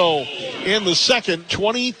 4:08 to go in the second.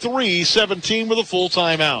 23-17 with a full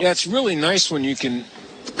timeout. Yeah, it's really nice when you can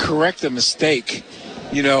correct a mistake.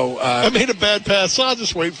 I made a bad pass, so I'll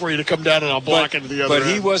just wait for you to come down and I'll block into the other end.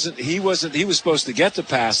 But he was supposed to get the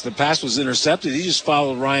pass. The pass was intercepted. He just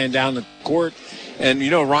followed Ryan down the court. And,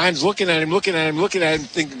 Ryan's looking at him,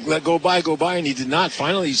 thinking, go by, and he did not.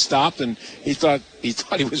 Finally, he stopped, and he thought he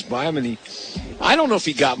was by him, and I don't know if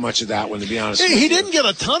he got much of that one, to be honest. He didn't get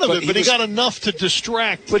a ton of it, but he got enough to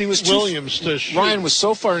distract Williams to shoot. Ryan was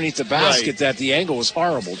so far underneath the basket that the angle was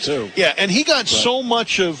horrible, too. Yeah, and he got so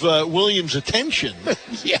much of Williams' attention.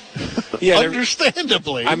 Yeah,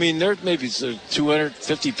 understandably. There maybe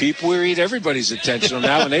 250 people who read everybody's attention on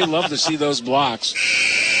that one. They love to see those blocks.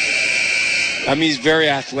 He's very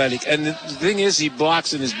athletic. And the thing is, he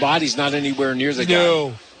blocks and his body's not anywhere near the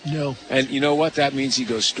guy. No. And you know what? That means he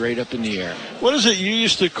goes straight up in the air. What is it you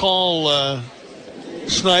used to call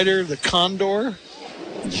Snyder the Condor?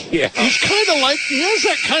 Yeah. He's kind of like, he has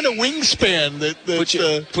that kind of wingspan that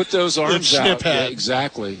put those arms out. Snip had. Yeah,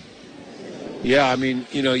 exactly. Yeah,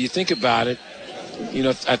 you think about it.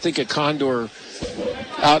 I think a Condor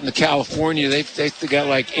out in California, they got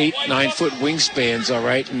like 8-9 foot wingspans, all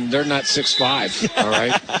right, and they're not 6'5", all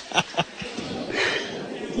right.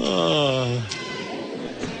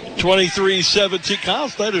 23-17. Kyle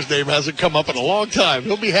Snyder's name hasn't come up in a long time.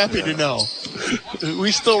 He'll be happy to know.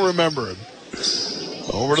 We still remember him.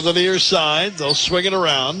 Over to the near side. They'll swing it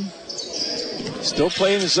around. Still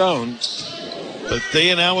playing the zone.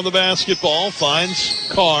 Bethea now with the basketball.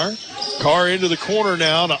 Finds Carr. Carr into the corner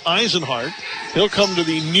now to Eisenhart. He'll come to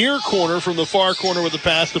the near corner from the far corner with the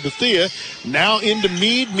pass to Bethea. Now into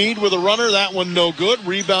Meade. Meade with a runner. That one no good.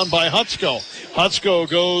 Rebound by Hutsko. Hutsko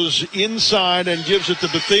goes inside and gives it to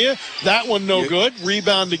Bethea. That one no good.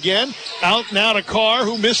 Rebound again. Out now to Carr,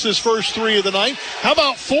 who missed his first 3 of the night. How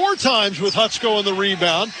about 4 times with Hutsko in the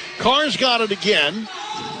rebound? Carr's got it again.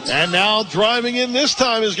 And now driving in this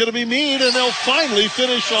time is going to be Meade, and they'll finally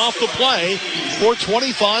finish off the play for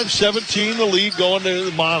 25-17, the lead going to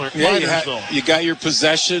Minersville. You got your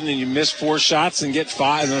possession, and you miss 4 shots and get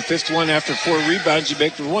 5. And the 5th one after 4 rebounds, you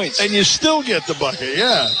make the points. And you still get the bucket,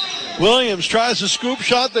 yeah. Williams tries a scoop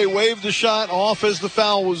shot. They waved the shot off as the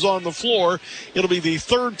foul was on the floor. It'll be the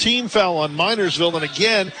third team foul on Minersville. And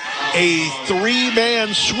again, a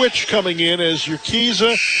three-man switch coming in as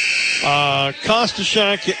Urquiza,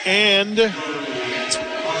 Kostashak, and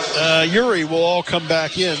Uri will all come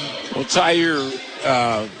back in. Well, Tyre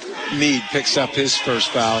Meade picks up his first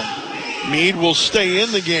foul. Meade will stay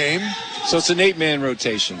in the game. So it's an 8-man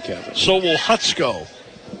rotation, Kevin. So will Hutsko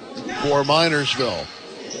for Minersville.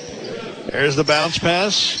 There's the bounce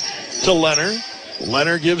pass to Leonard.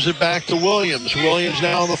 Leonard gives it back to Williams. Williams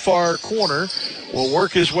now in the far corner will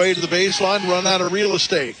work his way to the baseline, run out of real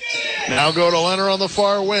estate. Now go to Leonard on the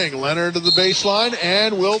far wing. Leonard to the baseline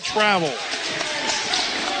and will travel.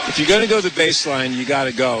 If you're going to go to the baseline, you got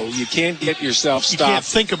to go. You can't get yourself stopped. You can't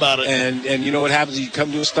think about it. And you know what happens? You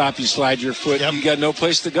come to a stop, you slide your foot. Yep. You got no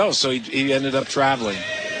place to go, so he ended up traveling.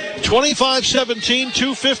 25-17,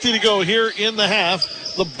 2:50 to go here in the half.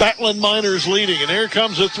 The Battling Miners leading. And here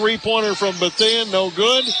comes a three-pointer from Bethune. No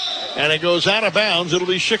good. And it goes out of bounds. It'll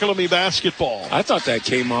be Shikellamy basketball. I thought that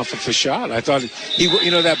came off of a shot. I thought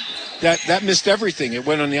that missed everything. It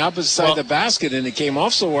went on the opposite side of the basket, and it came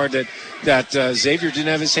off so hard that Xavier didn't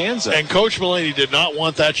have his hands up. And Coach Mulaney did not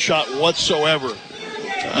want that shot whatsoever.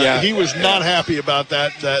 He was not happy about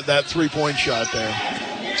that three-point shot there.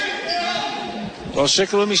 Well,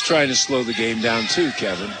 Shikellamy trying to slow the game down too,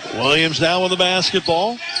 Kevin. Williams now with the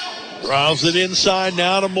basketball. Drives it inside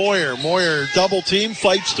now to Moyer. Moyer double team,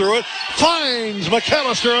 fights through it. Finds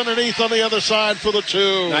McAllister underneath on the other side for the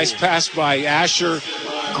two. Nice pass by Asher.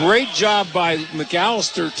 Great job by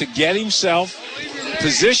McAllister to get himself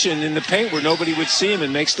positioned in the paint where nobody would see him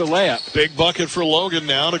and makes the layup. Big bucket for Logan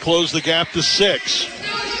now to close the gap to 6.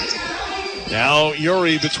 Now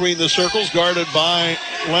Uri between the circles, guarded by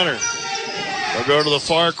Leonard. They'll go to the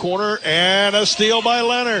far corner, and a steal by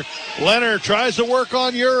Leonard. Leonard tries to work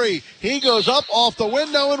on Uri. He goes up off the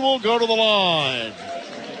window and will go to the line.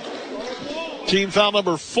 Team foul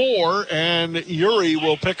number 4, and Uri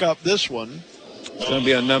will pick up this one. It's going to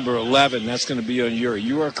be on number 11. That's going to be on Uri.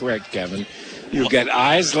 You are correct, Kevin. You've got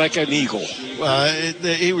eyes like an eagle.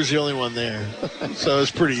 He was the only one there, so it's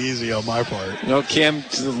pretty easy on my part. No, Cam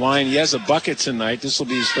to the line. He has a bucket tonight. This will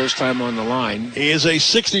be his first time on the line. He is a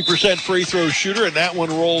 60% free throw shooter, and that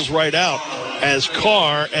one rolls right out as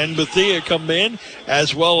Carr and Bethia come in,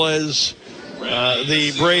 as well as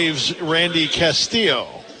the Braves' Randy Castillo.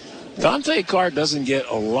 Dante Carr doesn't get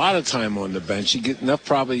a lot of time on the bench. He get enough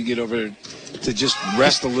probably to get over to just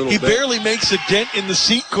rest a little bit. He barely makes a dent in the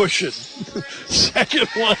seat cushion. Second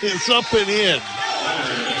one is up and in.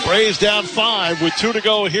 Braves down 5 with 2 to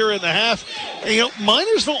go here in the half. And,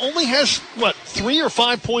 Minersville only has, 3 or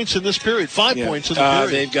 5 points in this period? 5 points in the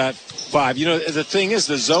period. They've got 5. The thing is,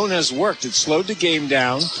 the zone has worked. It slowed the game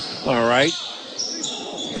down, all right?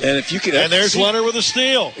 And if you could, and there's Leonard with a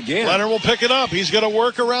steal. Again. Leonard will pick it up. He's going to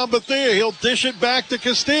work around Bethia. He'll dish it back to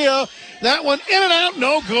Castillo. That one in and out,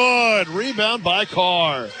 no good. Rebound by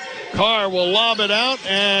Carr. Carr will lob it out,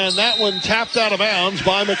 and that one tapped out of bounds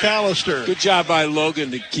by McAllister. Good job by Logan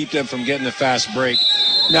to keep them from getting a fast break.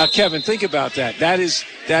 Now, Kevin, think about that. That is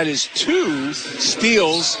 2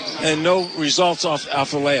 steals and no results off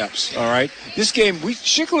of layups, all right? This game,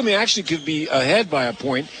 Shikellamy actually could be ahead by a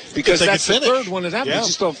point because that's the third one that happened. They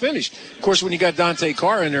just don't finish. Of course, when you got Dante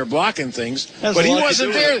Carr in there blocking things, but he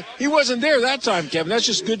wasn't there. He wasn't there that time, Kevin. That's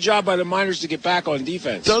just good job by the Miners to get back on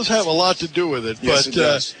defense. It does have a lot to do with it, yes, but it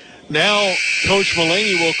does. Now Coach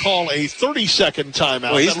Mulaney will call a 30-second timeout.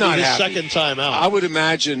 Well, he's not his happy. Second timeout. I would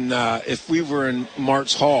imagine if we were in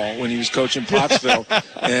Mart's Hall when he was coaching Pottsville,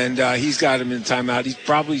 and he's got him in timeout, he's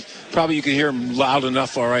probably you can hear him loud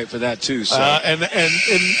enough, all right, for that too. So. And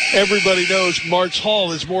everybody knows Mart's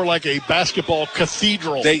Hall is more like a basketball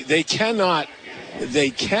cathedral. They cannot.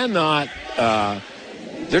 They're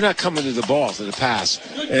not coming to the ball for the pass,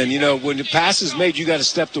 and when the pass is made, you got to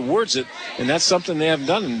step towards it, and that's something they haven't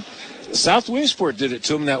done. And South Williamsport did it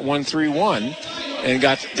to them, that 1-3-1, and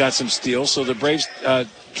got some steals. So the Braves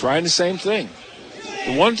trying the same thing.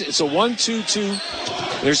 It's a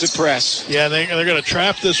 1-2-2. There's a press. Yeah, they're going to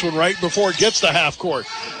trap this one right before it gets to half court.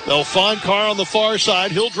 They'll find Carr on the far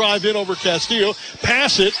side. He'll drive in over Castillo,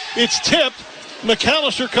 pass it. It's tipped.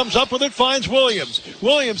 McAllister comes up with it, finds Williams.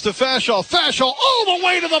 Williams to Fashaw. Fashaw all the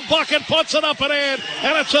way to the bucket, puts it up and in,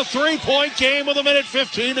 and it's a 3-point game with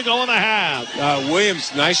 1:15 to go in the half.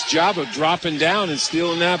 Williams, nice job of dropping down and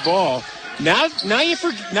stealing that ball. Now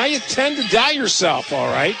you tend to doubt yourself, all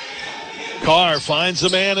right? Carr finds the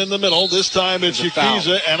man in the middle. This time it's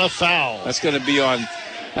Urquiza and a foul. That's going to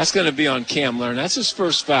be on Cam Learn. That's his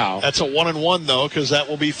first foul. That's a 1-and-1 though, because that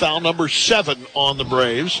will be foul number 7 on the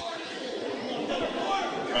Braves.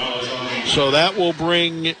 So that will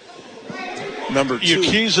bring number 2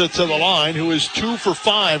 Yakiza to the line, who is 2 for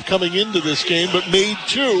 5 coming into this game, but made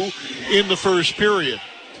 2 in the first period.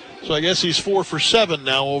 So I guess he's 4 for 7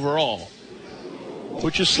 now overall,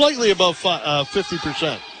 which is slightly above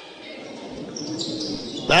 50%.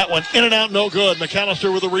 That one in and out, no good.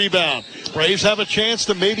 McAllister with a rebound. Braves have a chance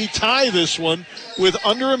to maybe tie this one with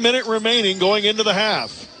under a minute remaining going into the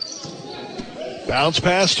half. Bounce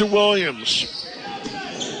pass to Williams.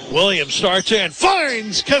 Williams starts in,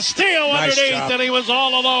 finds Castillo underneath, and he was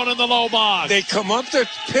all alone in the low box. They come up to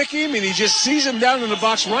pick him, and he just sees him down in the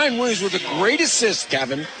box. Ryan Williams with a great assist,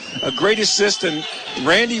 Kevin. A great assist, and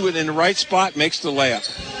Randy in the right spot makes the layup.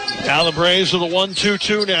 Now the Braves with a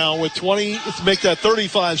 1-2-2 now with 20 to make that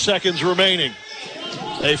 35 seconds remaining.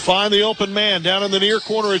 They find the open man down in the near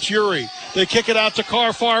corner. It's Yuri. They kick it out to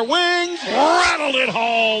Carr, far wing, rattled it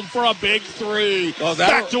home for a big 3. Well,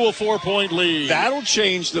 back to a 4-point lead. That'll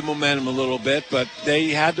change the momentum a little bit, but they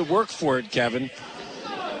had to work for it, Kevin.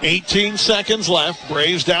 18 seconds left.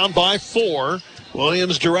 Braves down by 4.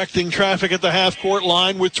 Williams directing traffic at the half-court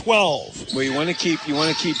line with 12. Well, you want to keep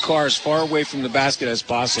Carr as far away from the basket as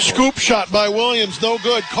possible. Scoop shot by Williams, no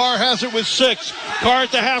good. Carr has it with 6. Carr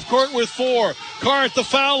at the half-court with 4. Carr at the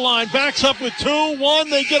foul line, backs up with 2-1.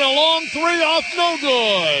 They get a long 3 off, no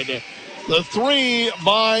good. The 3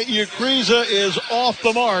 by Yakiza is off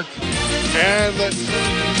the mark. And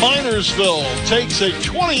Minersville takes a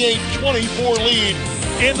 28-24 lead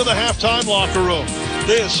into the halftime locker room.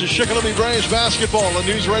 This is Shikellamy Braves Basketball on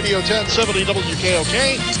News Radio 1070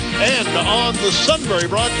 WKOK and on the Sunbury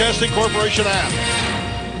Broadcasting Corporation app.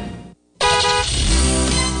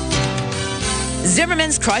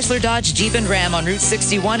 Zimmerman's Chrysler Dodge Jeep and Ram on Route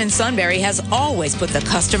 61 in Sunbury has always put the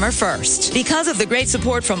customer first. Because of the great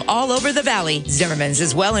support from all over the valley, Zimmerman's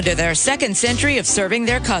is well into their 2nd century of serving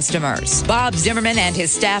their customers. Bob Zimmerman and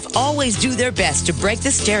his staff always do their best to break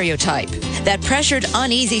the stereotype. That pressured,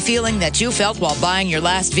 uneasy feeling that you felt while buying your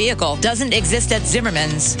last vehicle doesn't exist at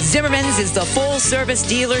Zimmerman's. Zimmerman's is the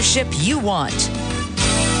full-service dealership you want.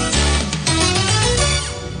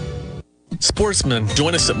 Sportsmen,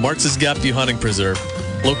 join us at Martz's Gap View Hunting Preserve.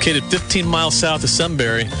 Located 15 miles south of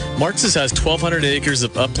Sunbury, Martz's has 1,200 acres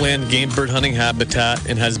of upland game bird hunting habitat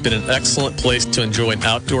and has been an excellent place to enjoy an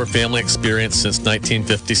outdoor family experience since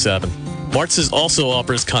 1957. Martz's also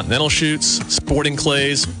offers continental shoots, sporting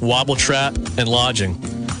clays, wobble trap, and lodging.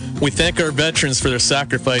 We thank our veterans for their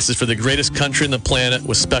sacrifices for the greatest country on the planet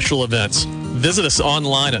with special events. Visit us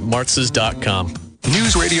online at martz's.com.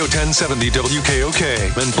 News Radio 1070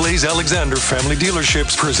 WKOK and Blaze Alexander Family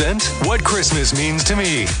Dealerships present What Christmas Means to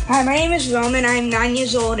Me. Hi, my name is Roman. I'm 9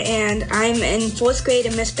 years old, and I'm in 4th grade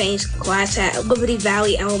in Miss Bain's class at Liberty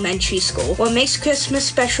Valley Elementary School. What makes Christmas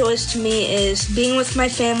special to me is being with my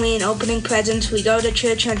family and opening presents. We go to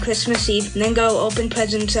church on Christmas Eve, and then go open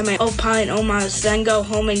presents at my Opa and Oma's, then go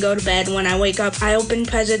home and go to bed. When I wake up, I open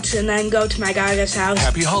presents and then go to my Gaga's house.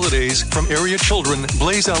 Happy holidays from area children,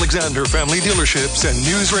 Blaze Alexander Family Dealerships and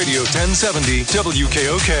News Radio 1070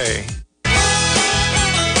 WKOK.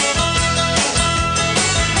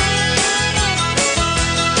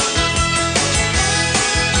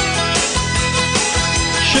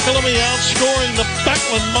 Shikellamy outscoring the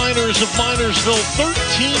Beckman Miners of Minersville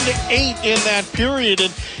 13-8 in that period.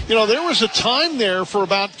 And, you know, there was a time there for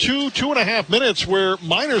about 2.5 minutes where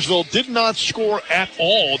Minersville did not score at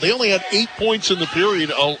all. They only had 8 points in the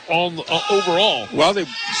period overall. Well,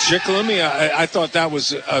 Shikellamy, I thought that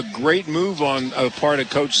was a great move on the part of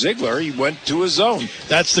Coach Ziegler. He went to his zone.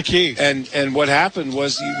 That's the key. And what happened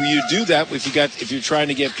was you do that if you're trying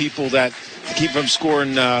to get people that keep from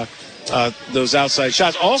scoring those outside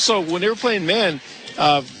shots. Also, when they were playing man,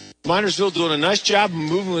 Minersville doing a nice job of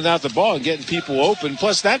moving without the ball and getting people open.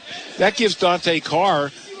 Plus, that gives Dante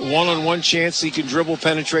Carr one-on-one chance. He can dribble,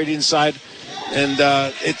 penetrate inside, and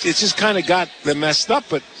it just kind of got them messed up.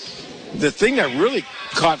 But the thing that really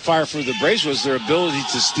caught fire for the Braves was their ability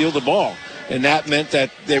to steal the ball, and that meant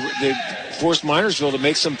that they forced Minersville to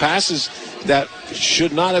make some passes that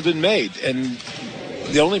should not have been made. And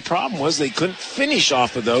the only problem was they couldn't finish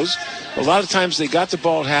off of those. A lot of times they got the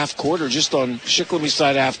ball at half court or just on Shikellamy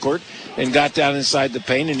side half court and got down inside the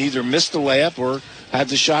paint and either missed the layup or had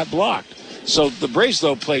the shot blocked. So the Braves,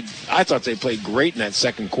 though, I thought they played great in that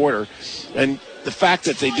second quarter. And the fact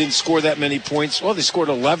that they didn't score that many points, well, they scored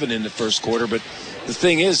 11 in the first quarter, but the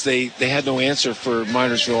thing is they had no answer for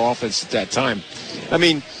Minersville offense at that time. I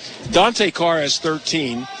mean, Dante Carr has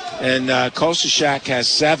 13 and Koltashak has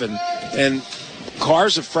 7. And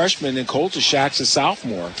Carr's a freshman and Koltashak's a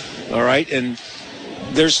sophomore, all right? And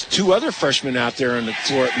there's two other freshmen out there on the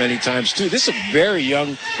floor many times, too. This is a very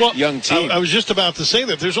young team. I was just about to say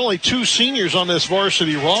that. There's only two seniors on this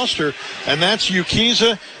varsity roster, and that's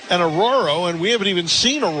Ukiza and Aurora, and we haven't even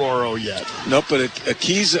seen Aurora yet. Nope, but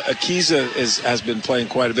Akiza has been playing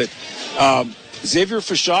quite a bit. Xavier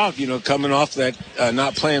Fashog, coming off that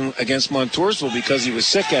not playing against Montoursville because he was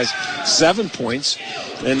sick, has 7 points,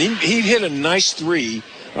 and he hit a nice three.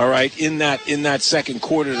 All right, in that second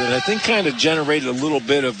quarter, that I think kind of generated a little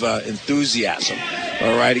bit of enthusiasm.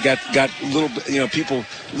 All right, he got a little bit, people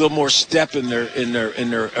a little more step in their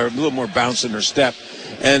or a little more bounce in their step,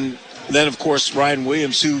 and then of course Ryan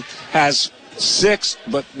Williams, who has 6.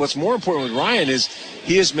 But what's more important with Ryan is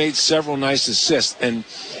he has made several nice assists, and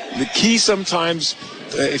the key sometimes,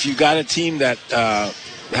 if you got a team that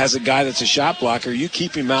has a guy that's a shot blocker, you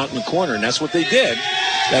keep him out in the corner, and that's what they did.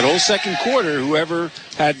 That whole second quarter, whoever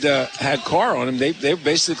had Carr on him, they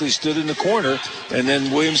basically stood in the corner, and then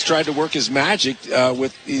Williams tried to work his magic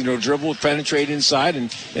with dribble, penetrate inside,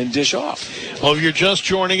 and dish off. Well, if you're just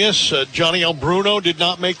joining us, Johnny El Bruno did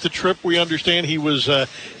not make the trip. We understand he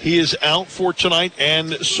is out for tonight,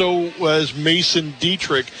 and so was Mason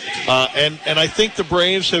Dietrich, and I think the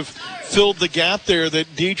Braves have filled the gap there that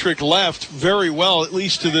Dietrich left very well, at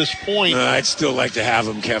least to this point. I'd still like to have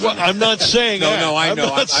him, Kevin. Well, I'm not saying that. No, I know.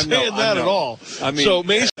 I'm not saying that at all. I mean, so,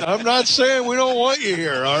 Mason, I'm not saying we don't want you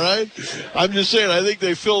here, all right? I'm just saying I think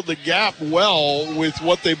they filled the gap well with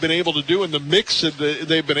what they've been able to do in the mix that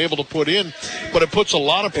they've been able to put in. But it puts a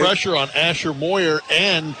lot of pressure on Asher Moyer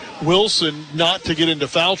and Wilson not to get into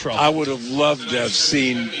foul trouble. I would have loved to have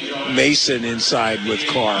seen Mason inside with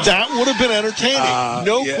Carr. That would have been entertaining,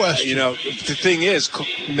 no question. The thing is,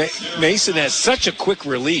 Mason has such a quick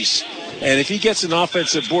release, and if he gets an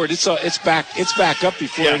offensive board, it's back up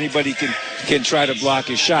before anybody can try to block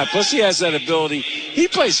his shot. Plus, he has that ability.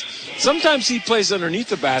 Sometimes he plays underneath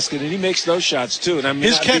the basket, and he makes those shots too. And I mean,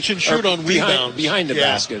 his catch and shoot on rebounds behind the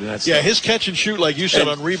basket. And his catch and shoot, like you said,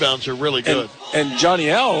 on rebounds are really good. And Johnny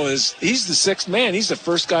L he's the sixth man. He's the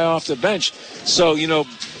first guy off the bench. So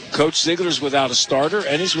Coach Ziegler's without a starter,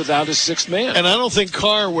 and he's without his sixth man. And I don't think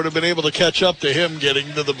Carr would have been able to catch up to him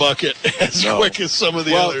getting to the bucket as quick as some of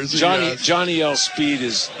the others. Johnny L's speed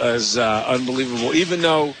is unbelievable. Even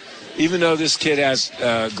though this kid has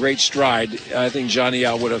great stride, I think Johnny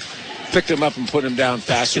L would have picked him up and put him down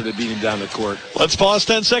faster to beat him down the court. Let's pause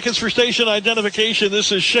 10 seconds for station identification.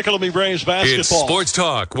 This is Shikellamy Braves basketball. It's Sports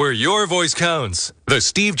Talk, where your voice counts. The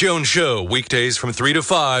Steve Jones Show, weekdays from 3 to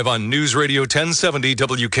 5 on News Radio 1070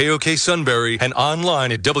 WKOK Sunbury and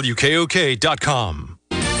online at WKOK.com.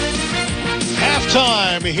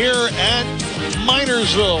 Halftime here at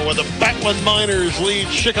Minersville, where the Batlin Miners lead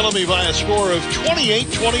Shikellamy by a score of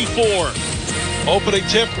 28-24. Opening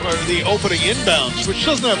tip, or the opening inbounds, which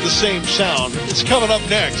doesn't have the same sound. It's coming up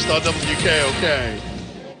next on WKOK.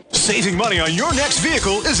 Saving money on your next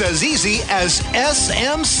vehicle is as easy as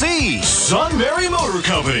SMC, Sunbury Motor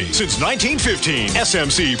Company. Since 1915,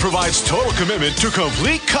 SMC provides total commitment to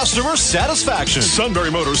complete customer satisfaction.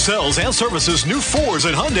 Sunbury Motors sells and services new Fords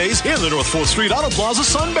and Hyundais in the North 4th Street Auto Plaza,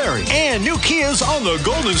 Sunbury, and new Kias on the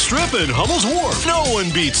Golden Strip and Hummel's Wharf. No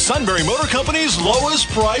one beats Sunbury Motor Company's lowest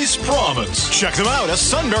price promise. Check them out at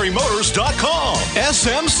sunburymotors.com.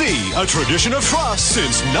 SMC, a tradition of trust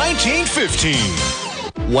since 1915.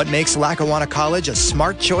 What makes Lackawanna College a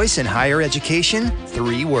smart choice in higher education?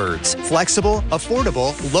 3 words. Flexible,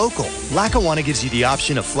 affordable, local. Lackawanna gives you the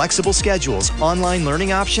option of flexible schedules, online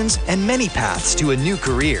learning options, and many paths to a new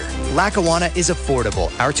career. Lackawanna is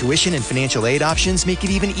affordable. Our tuition and financial aid options make it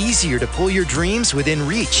even easier to pull your dreams within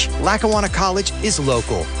reach. Lackawanna College is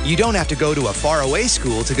local. You don't have to go to a faraway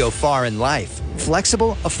school to go far in life.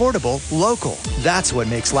 Flexible, affordable, local. That's what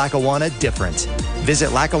makes Lackawanna different.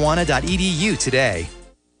 Visit lackawanna.edu today.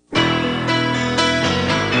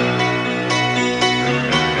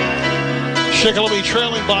 Shikellamy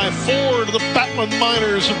trailing by 4 to the Batlin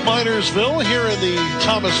Miners of Minersville here in the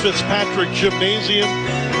Thomas Fitzpatrick Gymnasium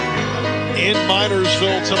in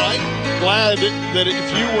Minersville tonight. Glad that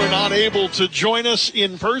if you were not able to join us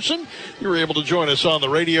in person, you were able to join us on the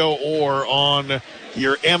radio or on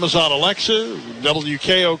your Amazon Alexa,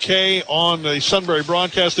 WKOK on the Sunbury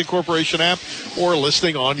Broadcasting Corporation app, or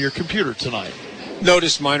listening on your computer tonight.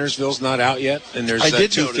 Notice Minersville's not out yet, and there's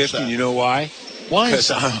that 250. You know why? Why?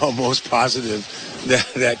 Because I'm almost positive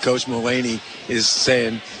that Coach Mulaney is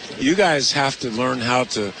saying, you guys have to learn how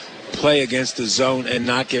to play against the zone and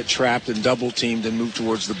not get trapped and double teamed and move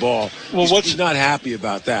towards the ball. Well, he's not happy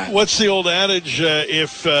about that. What's the old adage?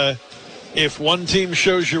 If if one team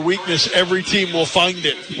shows your weakness, every team will find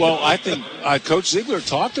it. Well, I think Coach Ziegler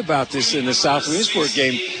talked about this in the South Williamsport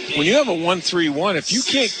game. When you have a 1-3-1, if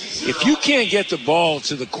you can't get the ball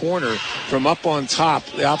to the corner from up on top,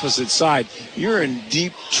 the opposite side, you're in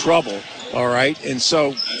deep trouble. All right, and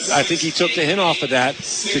so I think he took the hint off of that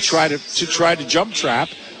to try to jump trap,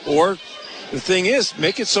 or the thing is,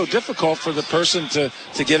 make it so difficult for the person to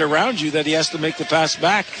get around you that he has to make the pass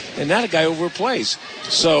back, and that guy overplays.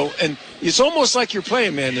 So, and it's almost like you're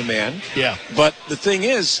playing man-to-man. Yeah. But the thing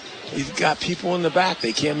is, you've got people in the back.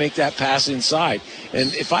 They can't make that pass inside.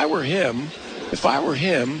 And if I were him,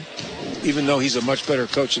 even though he's a much better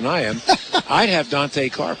coach than I am, I'd have Dante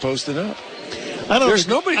Carr posting up. There's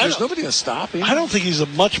nobody to stop him. I don't think he's a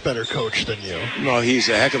much better coach than you. No, he's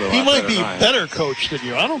a heck of a lot better. He might be a better coach than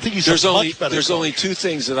you. I don't think he's much better. There's only two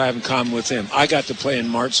things that I have in common with him. I got to play in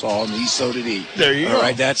Mart's Hall, and so did he. There you go. All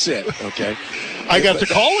right, that's it. Okay. I got to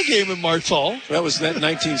call a game in Mart's Hall. That was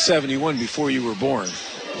 1971, before you were born.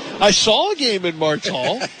 I saw a game in Mart's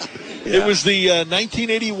Hall. Yeah. It was the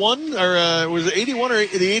 1981, or was it 81 or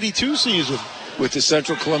the 82 season? With the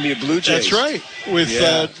Central Columbia Blue Jays. That's right. With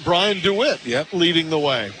Brian DeWitt leading the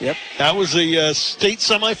way. Yep. That was a state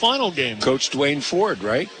semifinal game. Coach Dwayne Ford,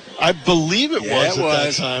 right? I believe it was at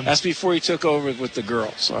that time. That's before he took over with the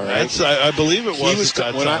girls, all right? I believe it was at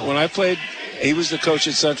that time. When I played, he was the coach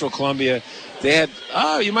at Central Columbia. They had,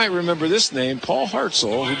 you might remember this name, Paul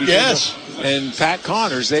Hartzell, who became and Pat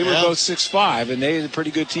Connors. They were both 6'5", and they had a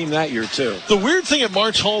pretty good team that year, too. The weird thing at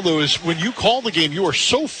Mart's Hall, though, is when you call the game, you are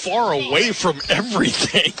so far away from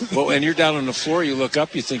everything. Well, and you're down on the floor, you look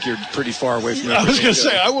up, you think you're pretty far away from everything. I was going to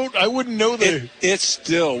say, I wouldn't know that. It's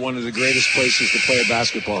still one of the greatest places to play a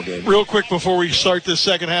basketball game. Real quick before we start this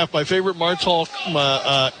second half, my favorite Mart's Hall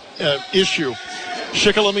issue.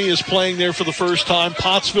 Shikellamy is playing there for the first time.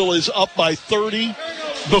 Pottsville is up by 30.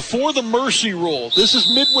 Before the mercy rule, this is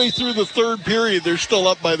midway through the third period. They're still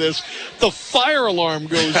up by this. The fire alarm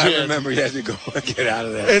goes in. I remember you had to go and get out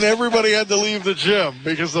of there. And everybody had to leave the gym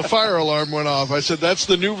because the fire alarm went off. I said, that's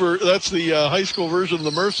the high school version of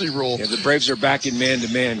the mercy rule. Yeah, the Braves are back in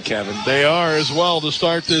man-to-man, Kevin. They are as well to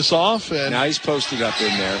start this off. And now he's posted up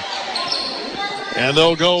in there. And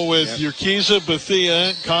they'll go with Urquiza,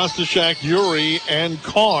 Bethea, Kostashak, Yuri, and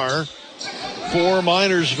Carr for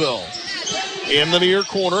Minersville. In the near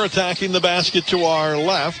corner, attacking the basket to our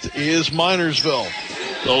left, is Minersville.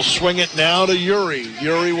 They'll swing it now to Yuri.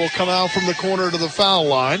 Yuri will come out from the corner to the foul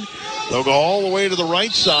line. They'll go all the way to the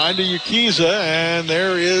right side to Urquiza, and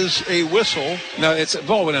there is a whistle. No, it's a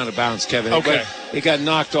ball went out of bounds, Kevin. Okay. It got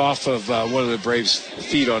knocked off of one of the Braves'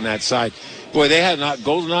 feet on that side. Boy, they had a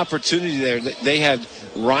golden opportunity there. They had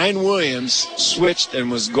Ryan Williams switched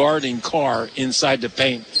and was guarding Carr inside the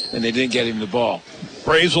paint, and they didn't get him the ball.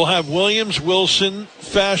 Braves will have Williams, Wilson,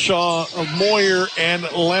 Fashaw, Moyer,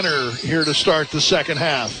 and Leonard here to start the second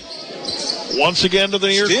half. Once again to the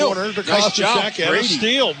near corner to Kostashak, and a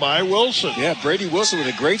steal by Wilson. Yeah, Brady Wilson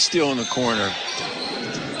with a great steal in the corner.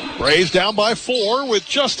 Braves down by 4 with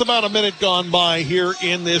just about a minute gone by here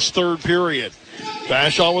in this third period.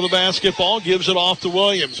 Fashaw with the basketball, gives it off to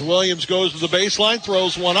Williams. Williams goes to the baseline,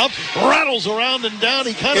 throws one up, rattles around and down.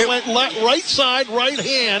 He kind of went right side, right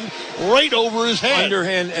hand, right over his head.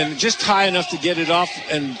 Underhand and just high enough to get it off,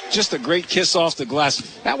 and just a great kiss off the glass.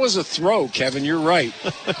 That was a throw, Kevin. You're right,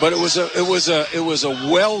 but it was a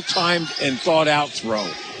well-timed and thought-out throw.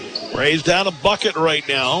 Braves down a bucket right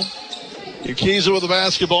now. Urquiza with the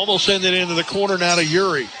basketball. They'll send it into the corner now to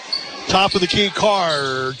Yuri. Top of the key,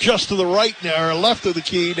 Carr, just to the right now, or left of the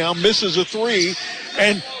key, now misses a three.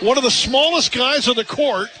 And one of the smallest guys on the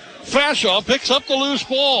court, Fashaw, picks up the loose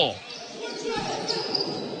ball.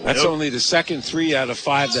 That's only the second 3 out of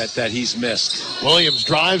 5 that he's missed. Williams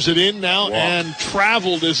drives it in now and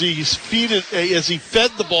traveled as he fed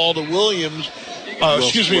the ball to Wilson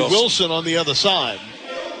on the other side.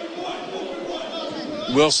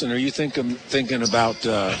 Wilson, are you thinking about...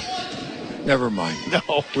 Never mind. No.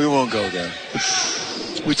 We won't go there.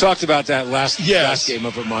 We talked about that last game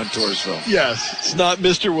up at Montoursville. Yes. It's not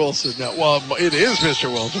Mr. Wilson. No. Well, it is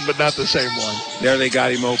Mr. Wilson, but not the same one. There they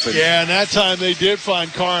got him open. Yeah, and that time they did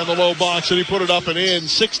find Carr in the low box, and he put it up and in.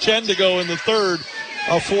 6:10 to go in the third.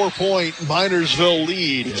 A 4-point Minersville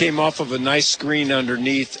lead. He came off of a nice screen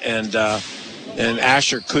underneath, and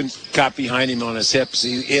Asher got behind him on his hips.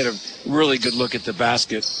 He had a really good look at the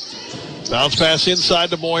basket. Bounce pass inside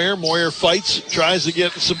to Moyer. Moyer fights, tries to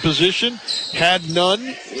get some position. Had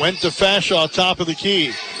none. Went to Fashaw, top of the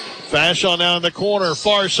key. Fashaw now in the corner.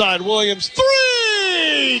 Far side, Williams.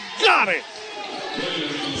 3! Got it!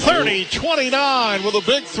 30-29 with a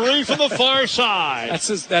big three from the far side.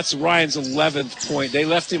 That's Ryan's 11th point. They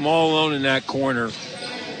left him all alone in that corner.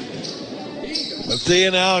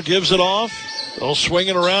 Thea now gives it off. They'll swing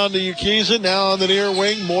it around to Ukiza. Now on the near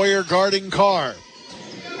wing, Moyer guarding Carr.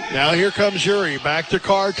 Now here comes Yuri. Back to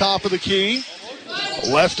Carr, top of the key.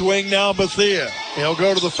 Left wing now, Bethea. He'll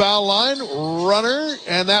go to the foul line. Runner,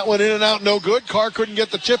 and that went in and out, no good. Carr couldn't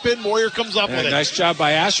get the tip in. Moyer comes up with it. Nice job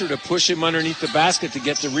by Asher to push him underneath the basket to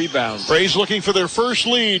get the rebound. Braves looking for their first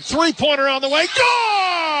lead. Three-pointer on the way.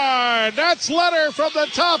 Good! That's Leonard from the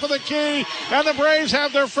top of the key, and the Braves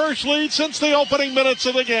have their first lead since the opening minutes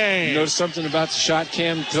of the game. You notice something about the shot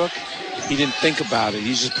Cam took? He didn't think about it. He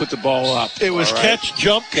just put the ball up. It was catch,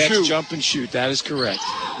 jump, shoot. Catch, jump, and shoot. That is correct.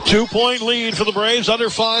 2-point lead for the Braves. Under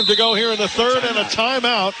 5 to go here in the third, and a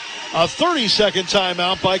timeout. A 30-second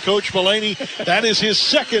timeout by Coach Mulaney. That is his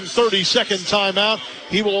second 30-second timeout.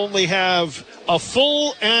 He will only have a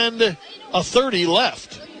full and a 30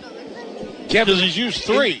 left. Because he's used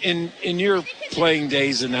 3. In your playing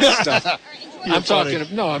days and that stuff. I'm talking.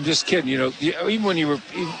 No, I'm just kidding. You know, even when you were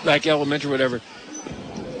like elementary or whatever,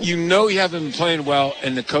 you know you haven't been playing well,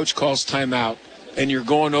 and the coach calls timeout, and you're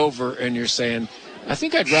going over and you're saying, I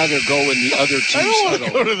think I'd rather go in the other team's huddle.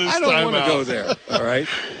 I don't want to go there. All right.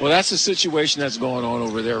 Well, that's the situation that's going on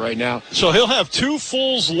over there right now. So he'll have 2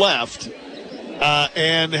 fulls left.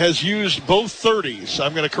 And has used both 30s.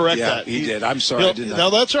 I'm going to correct that. He did. I'm sorry. I did not. No,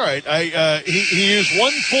 that's all right. He used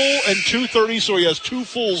 1 full and 2 30s, so he has 2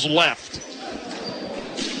 fulls left.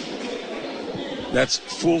 That's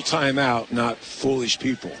full timeout, not foolish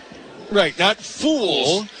people. Right, not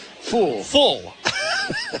fools. Full.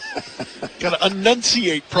 Got to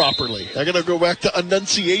enunciate properly. I got to go back to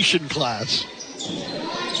enunciation class.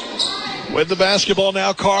 With the basketball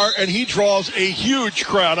now, Carr, and he draws a huge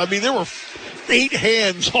crowd. I mean, there were 8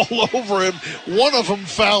 hands all over him. One of them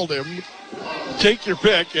fouled him. Take your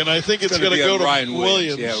pick, and I think it's going to go to Ryan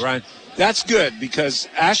Williams. Yeah, Ryan. That's good because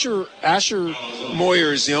Asher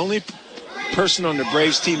Moyer is the only person on the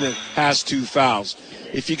Braves team that has 2 fouls.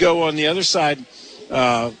 If you go on the other side,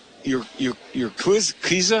 your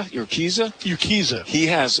Kiza, he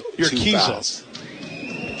has 2 fouls.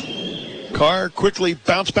 Carr quickly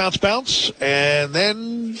bounce, and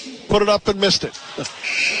then put it up and missed it.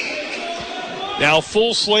 Now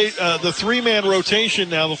full slate, the 3-man rotation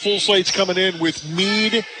now. The full slate's coming in with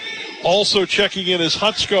Meade. Also checking in is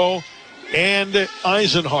Hutsko and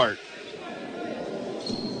Eisenhart.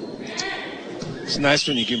 It's nice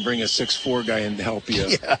when you can bring a 6'4" guy in to help you.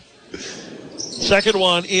 Yeah. Second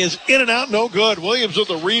one is in and out, no good. Williams with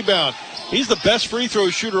the rebound. He's the best free throw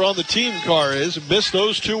shooter on the team, Carr is. Missed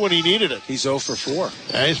those 2 when he needed it. He's 0 for 4.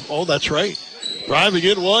 Oh, that's right. Driving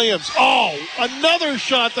in Williams. Oh, another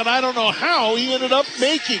shot that I don't know how he ended up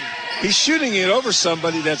making. He's shooting it over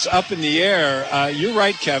somebody that's up in the air. You're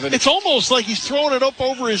right, Kevin. It's almost like he's throwing it up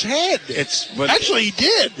over his head. Actually, he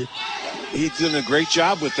did. He's done a great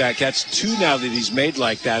job with that. That's 2 now that he's made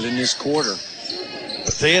like that in this quarter.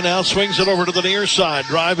 Bethea now swings it over to the near side.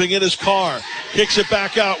 Driving in his Carr. Kicks it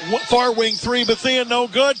back out. Far wing 3. Bethea no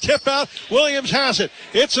good. Tip out. Williams has it.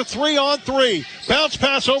 It's a 3-on-3. Bounce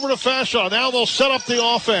pass over to Fashaw. Now they'll set up the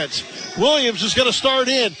offense. Williams is going to start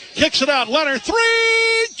in. Kicks it out. Leonard 3.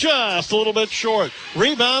 Just a little bit short.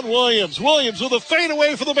 Rebound Williams. Williams with a fade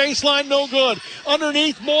away for the baseline. No good.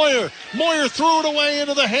 Underneath Moyer. Moyer threw it away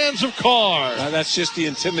into the hands of Carr. That's just the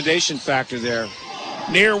intimidation factor there.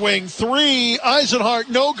 Near wing 3, Eisenhart,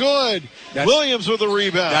 no good. Williams with a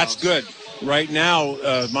rebound. That's good. Right now,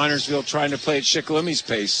 Minersville trying to play at Shikellamy's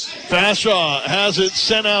pace. Fashaw has it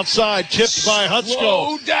sent outside, tipped by Hutsko.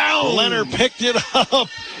 Slow down. Leonard picked it up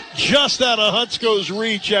just out of Hutsko's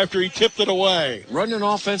reach after he tipped it away. Run an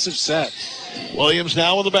offensive set. Williams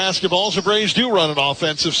now with the basketball. The Braves do run an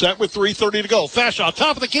offensive set with 3:30 to go. Fashaw,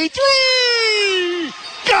 top of the key, 3!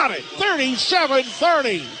 Got it,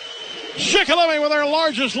 37-30. Shikellamy with their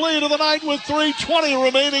largest lead of the night with 3:20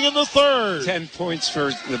 remaining in the third. 10 points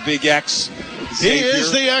for the Big X. He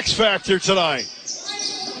is the X factor tonight.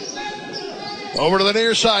 Over to the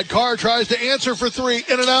near side. Carr tries to answer for 3.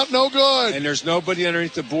 In and out, no good. And there's nobody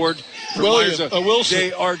underneath the board. Wilson.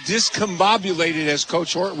 They are discombobulated, as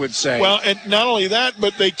Coach Hort would say. Well, and not only that,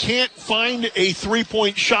 but they can't find a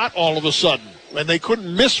 3-point shot all of a sudden. And they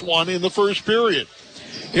couldn't miss one in the first period.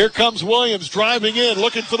 Here comes Williams driving in,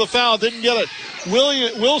 looking for the foul, didn't get it.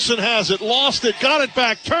 Wilson has it, lost it, got it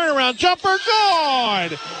back, turnaround, jumper,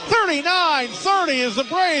 good! 39-30 as the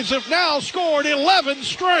Braves have now scored 11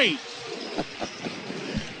 straight.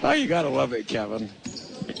 Oh, you got to love it, Kevin.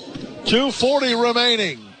 2:40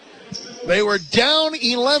 remaining. They were down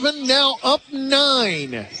 11, now up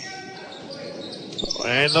 9.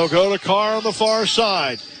 And they'll go to Carr on the far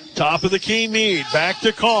side. Top of the key, Meade. Back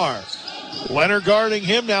to Carr. Leonard guarding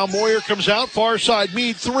him. Now Moyer comes out. Far side,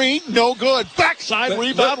 Meade three. No good. Backside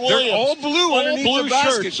rebound, Williams. They're all blue underneath the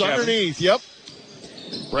basket, shirts underneath. Yep.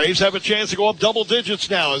 Braves have a chance to go up double digits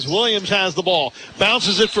now as Williams has the ball.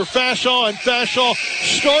 Bounces it for Fashaw, and Fashaw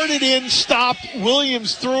started in, stopped.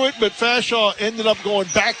 Williams threw it, but Fashaw ended up going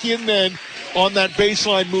back in then on that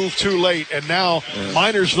baseline move too late. And now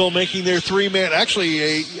Minersville making their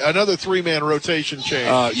another three-man rotation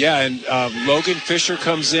change. And Logan Fisher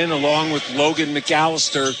comes in along with Logan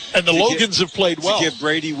McAllister. And the Logans have played well. To give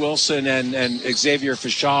Brady Wilson and Xavier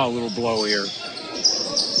Fashaw a little blow here.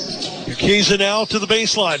 Urquiza now to the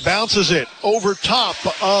baseline, bounces it over top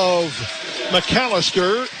of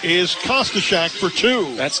McAllister is Kostashak for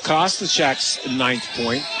two. That's Kostashak's 9th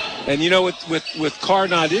point. And, with Carr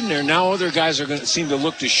not in there, now other guys are going to seem to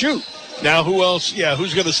look to shoot. Now who else? Yeah,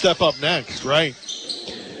 who's going to step up next, right?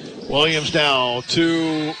 Williams now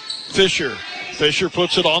to Fisher. Fisher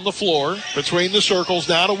puts it on the floor between the circles.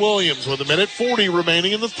 Now to Williams with 1:40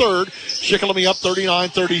 remaining in the third. Shikellamy up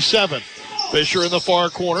 39-37. Fisher in the far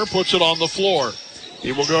corner puts it on the floor.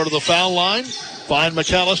 He will go to the foul line, find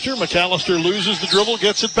McAllister. McAllister loses the dribble,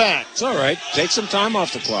 gets it back. It's all right. Take some time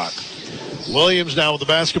off the clock. Williams now with the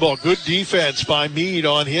basketball. Good defense by Meade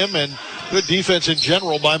on him, and good defense in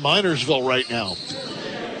general by Minersville right now.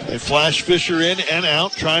 They flash Fisher in and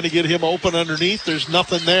out, trying to get him open underneath. There's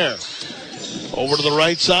nothing there. Over to the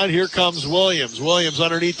right side, here comes Williams. Williams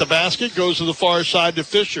underneath the basket, goes to the far side to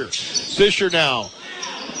Fisher. Fisher now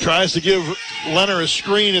tries to give Leonard a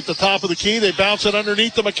screen at the top of the key. They bounce it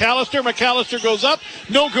underneath to McAllister. McAllister goes up.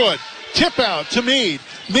 No good. Tip out to Meade.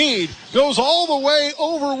 Meade goes all the way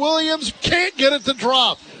over Williams. Can't get it to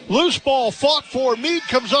drop. Loose ball fought for. Meade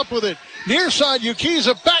comes up with it. Near side,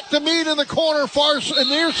 Urquiza back to Meade in the corner. Far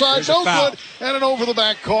near side, no good. And an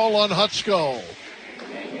over-the-back call on Hutsko.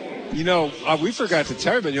 We forgot to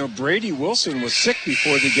tell you, but, Brady Wilson was sick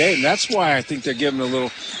before the game. That's why I think they're giving a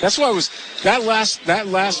little. That's why it was that last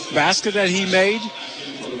basket that he made.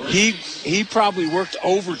 He probably worked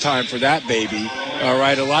overtime for that baby. All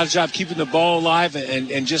right, a lot of job keeping the ball alive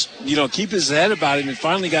and just keep his head about it. And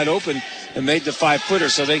finally got open and made the 5-footer.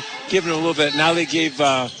 So they give him a little bit. Now they gave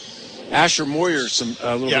Asher Moyer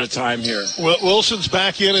a little bit of time here. Wilson's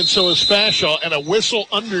back in, and so is Fashaw, and a whistle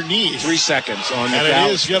underneath. 3 seconds on McAllister. And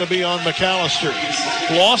it is going to be on McAllister.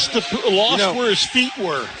 Lost where his feet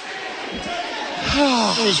were.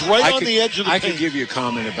 It was right on the edge of the paint. I could give you a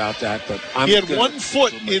comment about that, but he had 1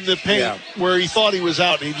 foot in the paint where he thought he was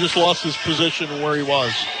out, and he just lost his position where he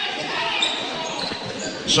was.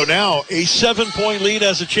 So now a 7-point lead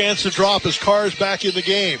has a chance to drop as Carr's back in the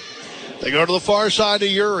game. They go to the far side to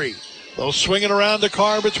Uri. They'll swing it around to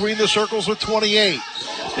Carr between the circles with 28.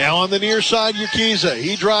 Now on the near side, Urquiza.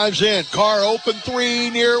 He drives in. Carr open three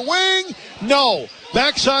near wing. No.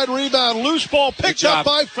 Backside rebound. Loose ball picked up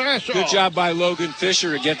by Fashaw. Good job by Logan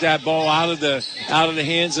Fisher to get that ball out of the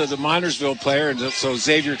hands of the Minersville player, and so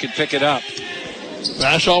Xavier could pick it up.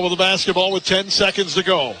 Fashaw with the basketball with 10 seconds to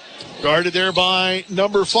go. Guarded there by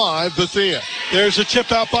number 5, Bethea. There's a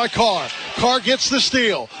tip out by Carr. Carr gets the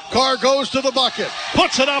steal. Carr goes to the bucket.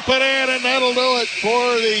 Puts it up and in, and that'll do it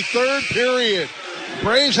for the third period.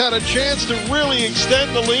 Braves had a chance to really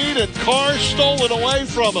extend the lead, and Carr stole it away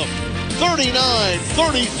from them.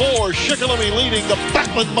 39-34, Shikellamy leading the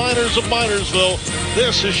Battling Miners of Minersville.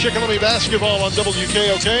 This is Shikellamy basketball on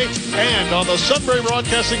WKOK and on the Sunbury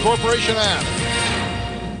Broadcasting Corporation app.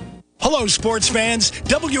 Hello, sports fans.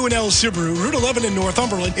 W&L Subaru, Route 11 in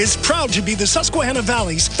Northumberland, is proud to be the Susquehanna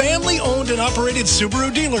Valley's family-owned and operated Subaru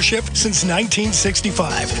dealership since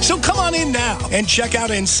 1965. So come on in now and check out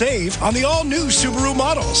and save on the all-new Subaru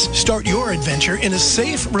models. Start your adventure in a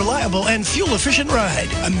safe, reliable, and fuel-efficient ride.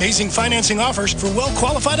 Amazing financing offers for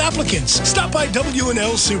well-qualified applicants. Stop by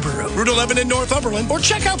W&L Subaru, Route 11 in Northumberland, or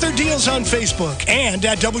check out their deals on Facebook and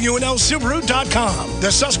at WNLSubaru.com,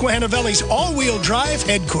 the Susquehanna Valley's all-wheel drive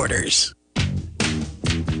headquarters.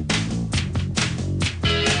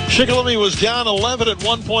 Shikellamy was down 11 at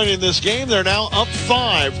one point in this game. They're now up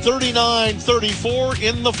 5, 39-34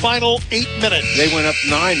 in the final 8 minutes. They went up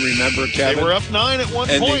 9, remember, Kevin? They were up 9 at one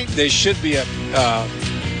point. They should be up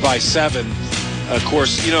by 7. Of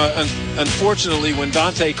course, unfortunately, when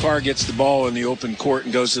Dante Carr gets the ball in the open court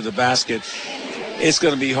and goes to the basket, it's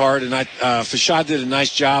going to be hard. And Fashad did a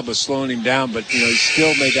nice job of slowing him down, but, he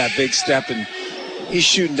still made that big step, and he's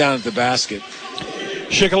shooting down at the basket.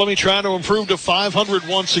 Shikellamy trying to improve to 500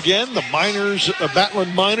 once again. The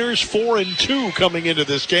Battling Miners 4-2 coming into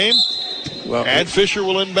this game. Well, and Fisher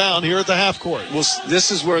will inbound here at the half court. Well,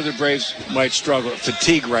 this is where the Braves might struggle.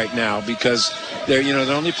 Fatigue right now because they're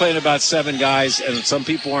only playing about 7 guys, and some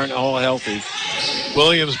people aren't all healthy.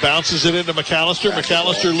 Williams bounces it into McAllister.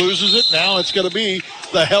 McAllister loses it. Now it's going to be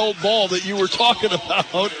the held ball that you were talking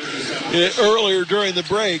about earlier during the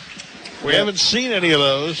break. We haven't seen any of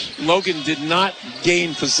those. Logan did not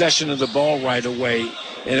gain possession of the ball right away,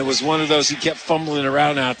 and it was one of those he kept fumbling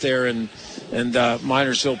around out there, and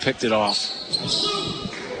Minersville picked it off.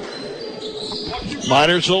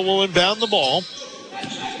 Minersville will inbound the ball.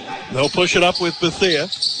 They'll push it up with Bethea.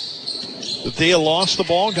 Bethea lost the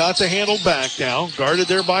ball, got the handle back now. Guarded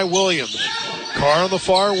there by Williams. Carr on the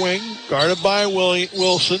far wing, guarded by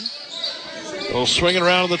Wilson. They'll swing it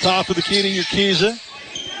around to the top of the key to Urquiza.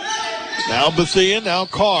 Now Bethea, now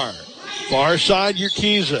Carr. Far side,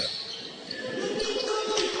 Urquiza.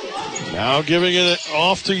 Now giving it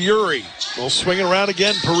off to Uri. They'll swing it around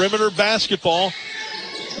again. Perimeter basketball.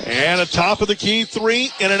 And a top of the key 3,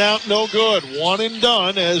 in and out, no good. 1 and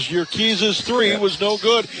done as Urquiza's 3 was no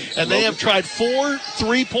good. And they have tried 4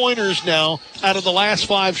 3-pointers now out of the last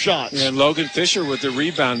 5 shots. And Logan Fisher with the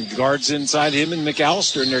rebound. Guards inside him and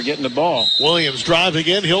McAllister, and they're getting the ball. Williams driving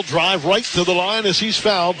in. He'll drive right to the line as he's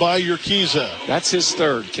fouled by Urquiza. That's his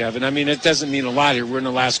 3rd, Kevin. I mean, it doesn't mean a lot here. We're in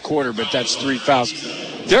the last quarter, but that's 3 fouls.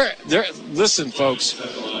 Listen, folks,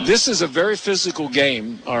 this is a very physical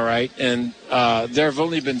game, all right? And there have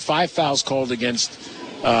only been 5 fouls called against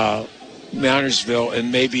Minersville and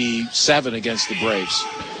maybe 7 against the Braves.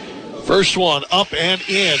 First one up and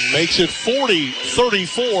in. Makes it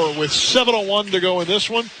 40-34 with 7:01 to go in this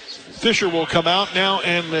one. Fisher will come out now,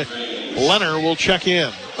 and Leonard will check in.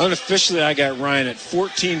 Unofficially, I got Ryan at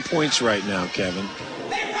 14 points right now, Kevin.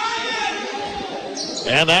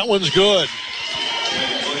 And that one's good.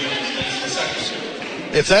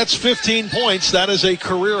 If that's 15 points, that is a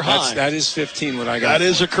career high. That is 15 what I got. That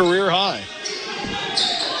is a career high.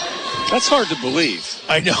 That's hard to believe.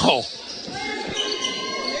 I know.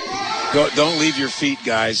 Don't leave your feet,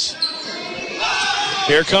 guys.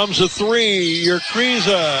 Here comes a 3.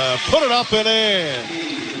 Urquiza put it up and in.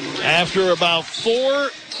 After about 4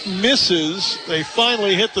 misses, they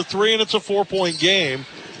finally hit the 3, and it's a 4-point game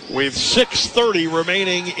with 6:30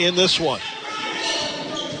 remaining in this one.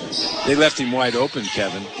 They left him wide open,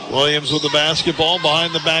 Kevin. Williams with the basketball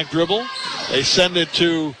behind the back dribble. They send it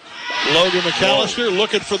to Logan McAllister,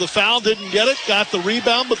 looking for the foul, didn't get it, got the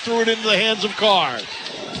rebound, but threw it into the hands of Carr.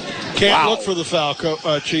 Can't look for the foul,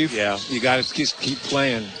 Chief. Yeah, you got to keep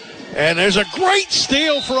playing. And there's a great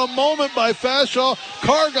steal for a moment by Fashaw.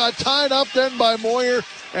 Carr got tied up then by Moyer,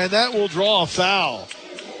 and that will draw a foul.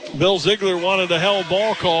 Bill Ziegler wanted a held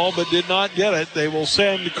ball call, but did not get it. They will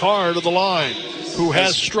send Carr to the line, who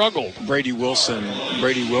has struggled. Brady Wilson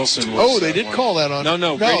was. Oh, they did call that on.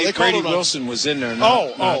 No. Brady Wilson was in there.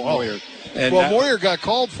 Not Moyer. And Moyer got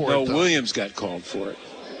called for it. No, Williams got called for it.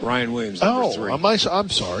 Ryan Williams, number 3. I'm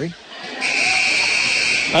sorry.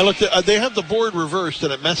 I looked at. They have the board reversed,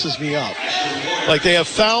 and it messes me up. Like they have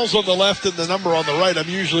fouls on the left and the number on the right. I'm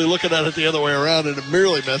usually looking at it the other way around, and it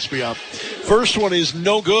merely messed me up. First one is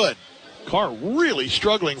no good. Carr really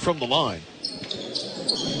struggling from the line.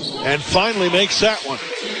 And finally makes that one.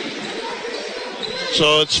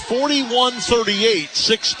 So it's 41-38,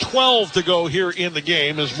 6:12 to go here in the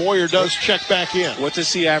game as Moyer does check back in. What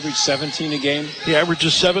does he average, 17 a game? He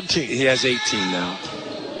averages 17. He has 18 now.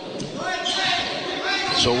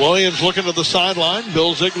 So Williams looking to the sideline.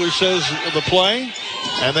 Bill Ziegler says the play,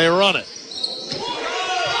 and they run it.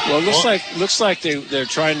 Well, it looks like they're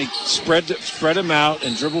trying to spread him out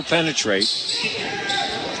and dribble penetrate.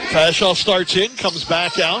 Fashaw starts in, comes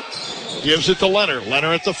back out, gives it to Leonard.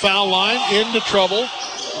 Leonard at the foul line, into trouble.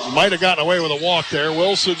 Might have gotten away with a walk there.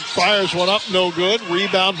 Wilson fires one up, no good.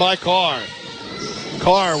 Rebound by Carr.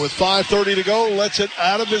 Carr with 5:30 to go lets it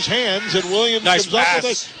out of his hands, and Williams comes up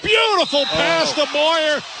with a beautiful pass to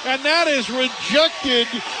Moyer, and that is rejected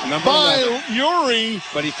by Uri.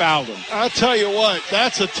 But he fouled him. I'll tell you what,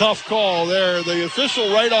 that's a tough call there. The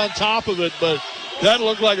official right on top of it, but that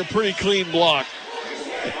looked like a pretty clean block.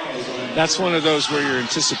 That's one of those where you're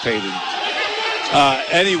anticipating.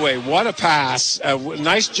 Anyway, what a pass.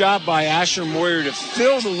 Nice job by Asher Moyer to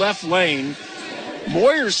fill the left lane.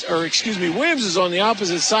 Williams is on the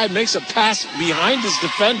opposite side, makes a pass behind his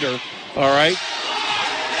defender. All right.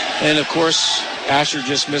 And, of course, Asher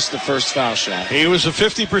just missed the first foul shot. He was a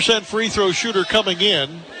 50% free throw shooter coming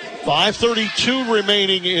in. 5:32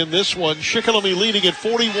 remaining in this one. Shikellamy leading at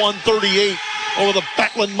 41-38 over the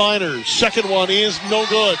Backland Miners. Second one is no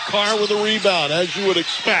good. Carr with a rebound, as you would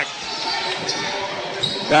expect.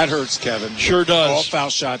 That hurts, Kevin. Sure does. All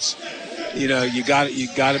foul shots. you got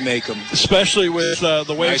to make them. Especially with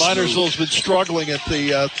the way Nice Minersville's been struggling at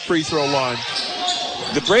the free throw line.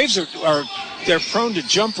 The Braves they're prone to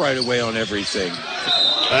jump right away on everything.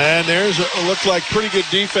 And there's looked like pretty good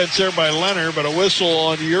defense there by Leonard, but a whistle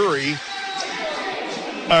on Uri.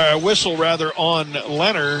 A whistle rather on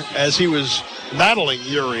Leonard as he was battling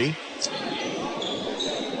Uri.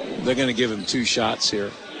 They're going to give him 2 shots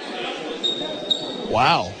here.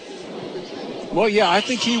 Wow. Well, yeah, I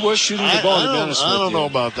think he was shooting the ball. I don't know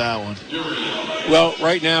about that one. Well,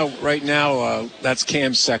 right now, that's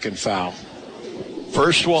Cam's second foul.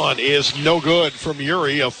 First one is no good from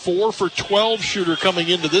Uri, a 4 for 12 shooter coming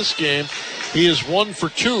into this game. He is 1 for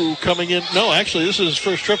 2 coming in. No, actually, this is his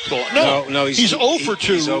first trip to the line. No, he's 0 for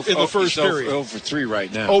 2 in the first period. 0 for 3 right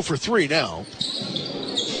now. 0 for 3 now.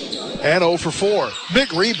 And 0 for 4.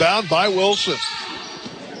 Big rebound by Wilson.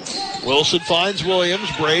 Wilson finds Williams.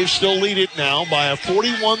 Braves still lead it now by a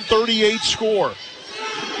 41-38 score.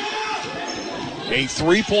 A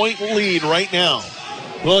 3-point lead right now.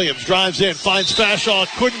 Williams drives in, finds Fashaw,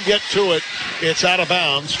 couldn't get to it. It's out of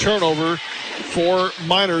bounds. Turnover for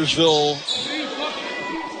Minersville.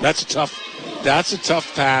 That's a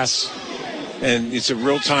tough pass, and it's a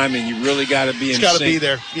real time, and you really got to be in sync. It's got to be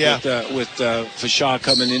there, yeah. With Fashaw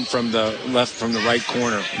coming in from the right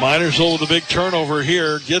corner. Minersville with a big turnover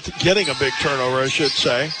here, getting a big turnover, I should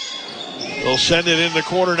say. They'll send it in the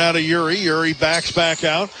corner now to Uri. Uri backs back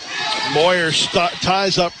out. Moyer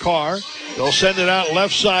ties up Carr. They'll send it out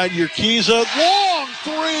left side. Urquiza, long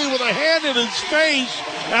 3 with a hand in his face.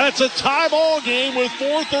 And it's a tie ball game with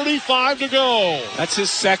 4:35 to go. That's his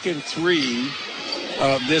second 3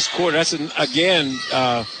 of this quarter. That's,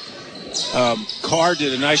 Carr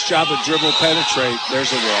did a nice job of dribble penetrate.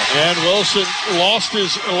 There's a walk. And Wilson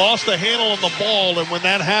lost the handle on the ball. And when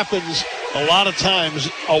that happens, a lot of times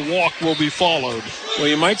a walk will be followed. Well,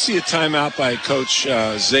 you might see a timeout by Coach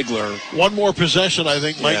Ziegler. One more possession, I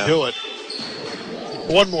think, might do it.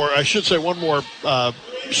 One more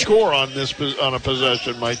score on a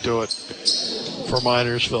possession might do it for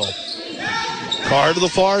Minersville. Carr to the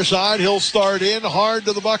far side. He'll start in hard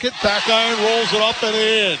to the bucket. Back iron rolls it up and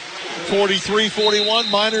in. 43-41.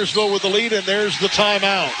 Minersville with the lead, and there's the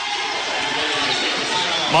timeout.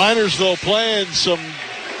 Minersville playing some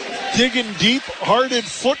digging deep-hearted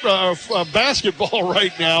basketball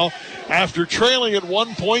right now after trailing at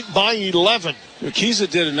 1 point by 11. Urquiza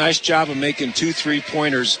did a nice job of making 2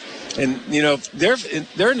 3-pointers. And,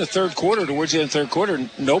 they're in the third quarter, towards the end of the third quarter.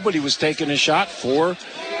 Nobody was taking a shot for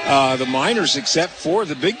the Miners except for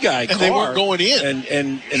the big guy, Carr. And they weren't going in.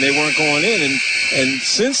 And they weren't going in. And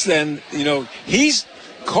since then,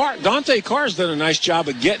 Dante Carr's done a nice job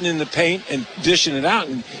of getting in the paint and dishing it out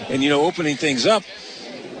and opening things up.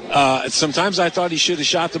 Sometimes I thought he should have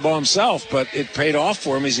shot the ball himself, but it paid off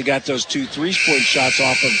for him as he got those 2 3-point shots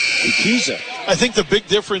off of Urquiza. I think the big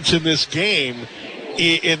difference in this game,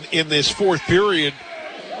 in this fourth period,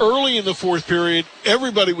 early in the fourth period,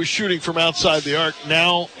 everybody was shooting from outside the arc.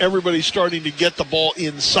 Now everybody's starting to get the ball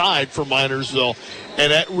inside for Minersville,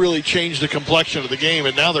 and that really changed the complexion of the game,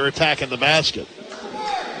 and now they're attacking the basket.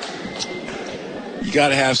 You got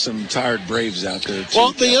to have some tired Braves out there, too.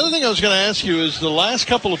 Well, the other thing I was going to ask you is the last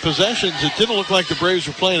couple of possessions, it didn't look like the Braves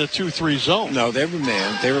were playing a 2-3 zone. No, they were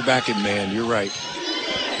man. They were back in man. You're right.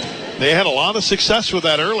 They had a lot of success with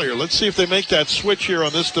that earlier. Let's see if they make that switch here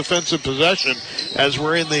on this defensive possession as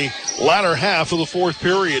we're in the latter half of the fourth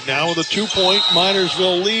period now with a 2-point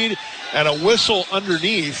Minersville lead and a whistle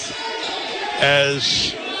underneath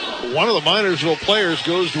as one of the Minersville players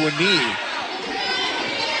goes to a knee.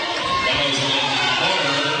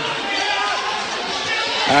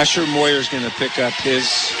 Asher Moyer's going to pick up his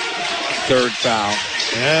third foul.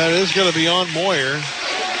 Yeah, it is going to be on Moyer.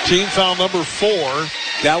 Team foul number 4.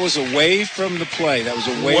 That was away from the play. That was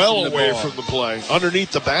away well from the away ball. from the play,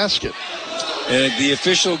 underneath the basket. And the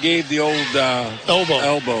official gave the old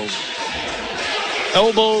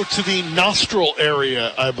elbow to the nostril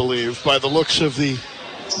area, I believe, by the looks of the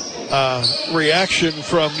reaction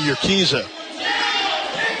from Urquiza.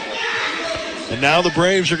 And now the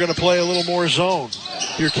Braves are going to play a little more zone.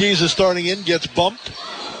 Urquiza starting in, gets bumped.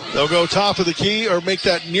 They'll go top of the key or make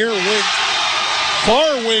that near wing,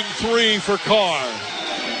 far wing 3 for Carr.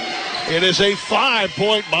 It is a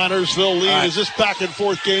 5-point Minersville lead as this back and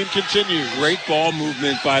forth game continues. Great ball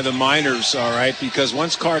movement by the Miners, all right, because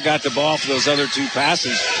once Carr got the ball for those other 2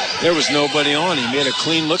 passes, there was nobody on him. He made a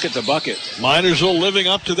clean look at the bucket. Minersville living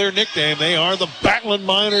up to their nickname. They are the Battling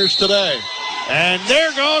Miners today. And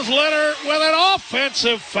there goes Leonard with an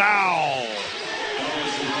offensive foul.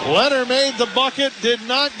 Leonard made the bucket, did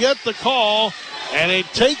not get the call, And it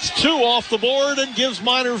takes 2 off the board and gives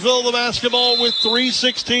Minersville the basketball with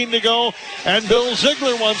 3:16 to go. And Bill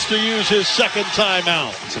Ziegler wants to use his second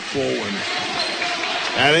timeout. It's a full one.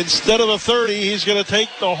 And instead of a 30, he's going to take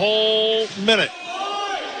the whole minute.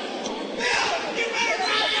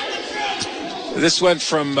 This went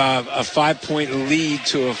from a 5-point lead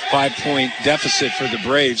to a 5-point deficit for the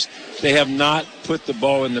Braves. They have not put the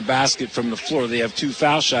ball in the basket from the floor. They have 2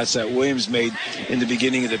 foul shots that Williams made in the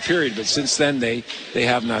beginning of the period, but since then they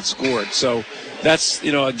have not scored. So that's,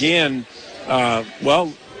 again,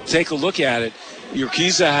 take a look at it.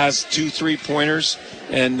 Urquiza has 2 3-pointers,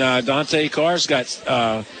 and Dante Carr's got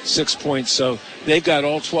 6 points. So they've got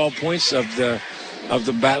all 12 points of the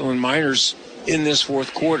Battling Miners in this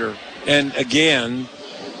fourth quarter. And again,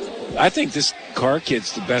 I think this Carr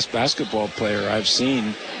kid's the best basketball player I've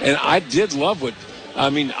seen. And I did love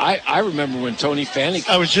I remember when Tony Fanning.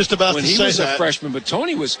 I was just about to say that. When he was a freshman, but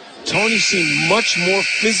Tony seemed much more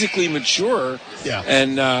physically mature.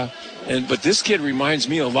 Yeah. But this kid reminds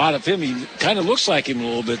me a lot of him. He kind of looks like him a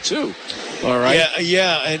little bit too. All right.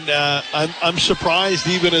 Yeah. And I'm surprised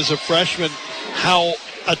even as a freshman how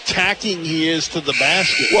attacking he is to the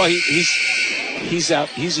basket. Well,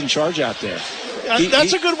 he's in charge out there.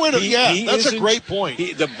 That's a good way to. That's a great point.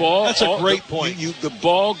 The ball. That's a great point. The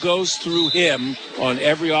ball goes through him on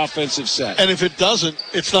every offensive set. And if it doesn't,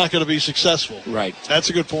 it's not going to be successful. Right. That's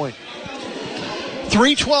a good point.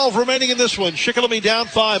 3:12 remaining in this one. Shikellamy down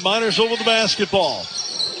 5. Miners over the basketball.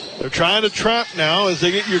 They're trying to trap now as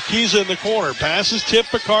they get Urquiza in the corner. Pass is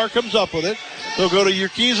tipped. Carr comes up with it. They'll go to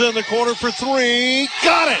Urquiza in the corner for 3.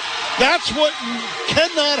 Got it! That's what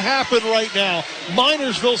cannot happen right now.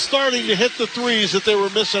 Minersville starting to hit the threes that they were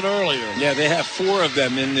missing earlier. Yeah, they have 4 of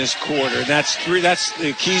them in this quarter. That's 3. That's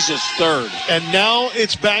Urquiza's third. And now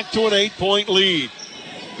it's back to an 8-point lead.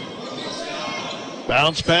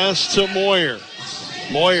 Bounce pass to Moyer.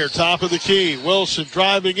 Moyer, top of the key. Wilson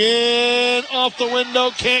driving in, off the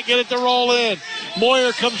window, can't get it to roll in.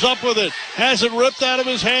 Moyer comes up with it, has it ripped out of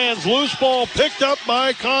his hands. Loose ball picked up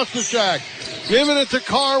by Kostachak. Giving it to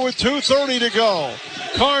Carr with 2:30 to go.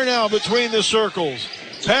 Carr now between the circles.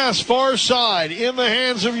 Pass far side in the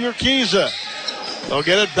hands of Urquiza. They'll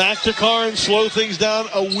get it back to Carr and slow things down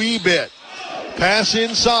a wee bit. Pass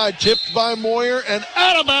inside, tipped by Moyer and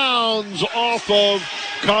out of bounds off of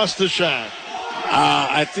Kostachak.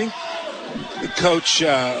 I think Coach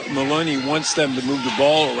Maloney wants them to move the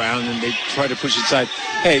ball around, and they try to push inside.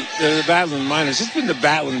 Hey, they're the Battling Miners. It's been the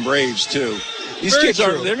Battling Braves, too. These kids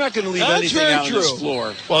they're not going to leave anything out on this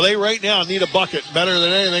floor. Well, they right now need a bucket better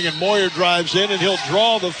than anything, and Moyer drives in, and he'll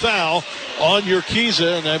draw the foul on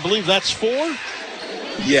Urquiza, and I believe that's 4?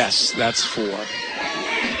 Yes, that's 4.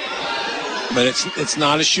 But it's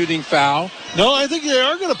not a shooting foul. No, I think they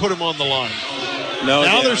are going to put him on the line. No,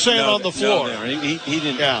 now they're saying on the floor. No, he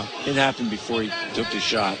didn't. Yeah, it happened before he took the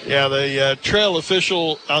shot. Yeah, the trail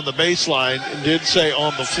official on the baseline did say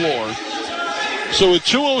on the floor. So with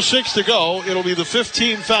 2:06 to go, it'll be the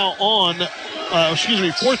 14th foul on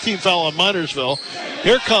Minersville.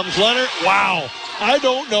 Here comes Leonard. Wow, I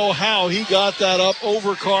don't know how he got that up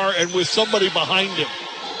over Carr and with somebody behind him.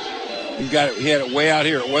 He had it way out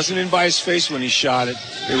here. It wasn't in by his face when he shot it.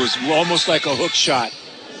 It was almost like a hook shot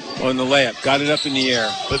on the layup. Got it up in the air.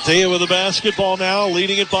 Bethea with the basketball now,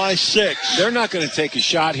 leading it by 6. They're not going to take a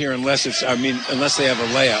shot here unless they have a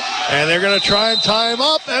layup. And they're going to try and tie him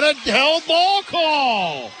up, and a held ball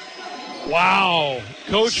call. Wow.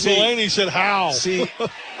 Coach Mulaney said how. See,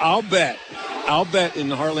 I'll bet in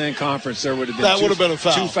the Heartland Conference there would have been a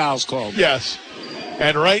foul. 2 fouls called. Yes.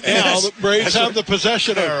 And right now, the Braves have the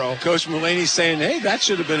possession arrow. Coach Mulaney's saying, hey, that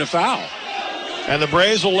should have been a foul. And the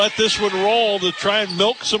Braves will let this one roll to try and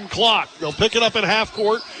milk some clock. They'll pick it up at half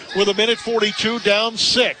court with 1:42 down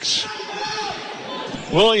 6.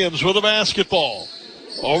 Williams with the basketball.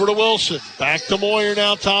 Over to Wilson. Back to Moyer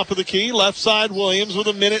now, top of the key. Left side, Williams with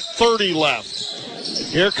 1:30 left.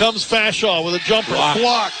 Here comes Fashaw with a jumper.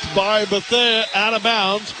 Blocked by Bethea, out of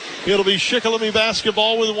bounds. It'll be Shikellamy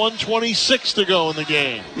basketball with 1:26 to go in the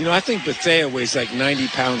game. I think Bethea weighs like 90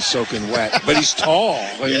 pounds soaking wet, but he's tall.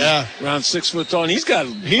 Yeah. He's around 6 foot tall, and he's got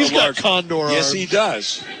condor arms. Yes, he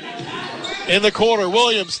does. In the corner,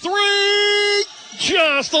 Williams, 3!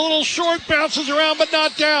 Just a little short, bounces around, but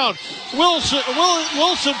not down. Wilson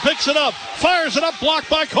picks it up, fires it up, blocked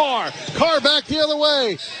by Carr. Carr back the other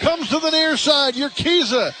way, comes to the near side.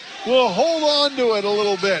 Urquiza will hold on to it a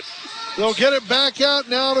little bit. They'll get it back out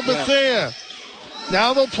now to Bethea.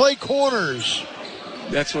 Now they'll play corners.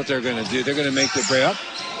 That's what they're going to do. They're going to make the break up.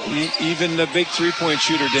 Even the big three-point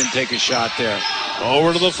shooter didn't take a shot there.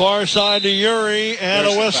 Over to the far side to Uri, and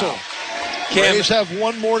a whistle. Braves have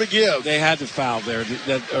one more to give. They had to foul there.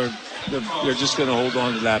 They're just going to hold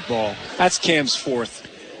on to that ball. That's Cam's fourth.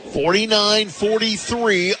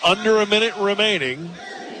 49-43, under a minute remaining.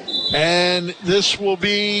 And this will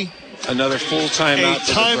be another full timeout.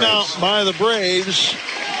 A timeout by the Braves.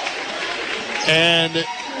 And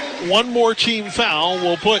one more team foul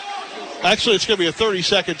will put, actually it's going to be a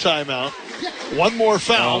 30-second timeout. One more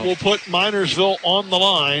foul will put Minersville on the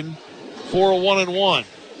line for a 1-and-1.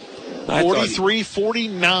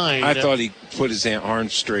 43-49. I thought he put his arm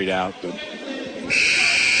straight out. But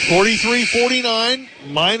 43-49,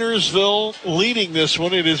 Minersville leading this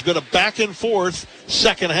one. It has been a back-and-forth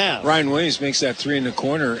second half. Ryan Williams makes that three in the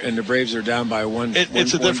corner, and the Braves are down by one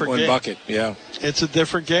bucket. Yeah, it's a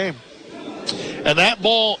different game. And that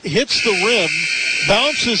ball hits the rim,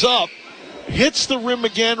 bounces up, hits the rim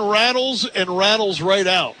again, rattles right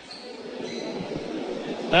out.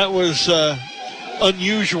 That was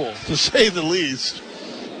unusual, to say the least.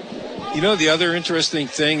 You know, the other interesting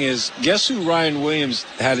thing is, guess who Ryan Williams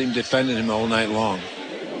had him defending him all night long?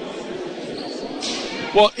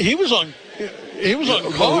 Well, he was on Carr.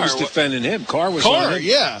 Who was defending him? Carr was on him.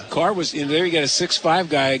 Yeah. Carr was in there. You got a 6'5"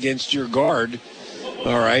 guy against your guard.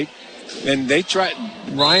 All right. And they tried,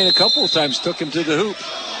 Ryan a couple of times took him to the hoop.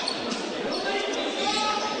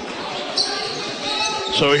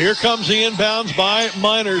 So here comes the inbounds by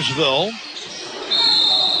Minersville.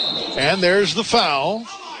 And there's the foul.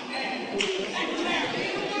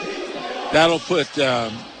 That'll put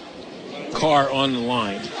Carr on the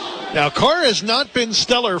line. Now, Carr has not been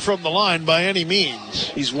stellar from the line by any means.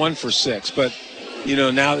 He's 1 for 6, but, you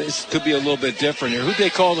know, now this could be a little bit different here. Who'd they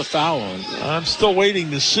call the foul on? I'm still waiting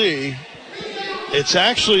to see. It's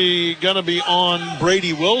actually going to be on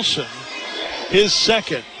Brady Wilson, his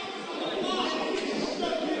second.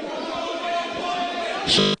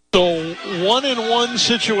 So 1-and-1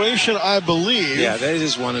 situation, I believe. Yeah, that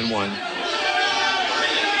is 1-and-1.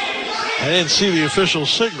 I didn't see the official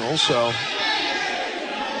signal, so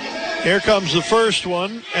here comes the first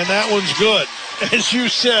one, and that one's good. As you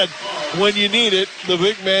said, when you need it, the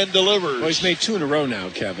big man delivers. Well, he's made 2 in a row now,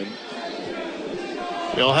 Kevin.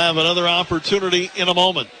 He'll have another opportunity in a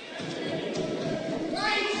moment.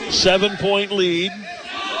 7-point lead.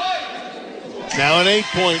 Now an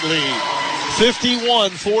 8-point lead.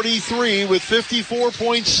 51-43 with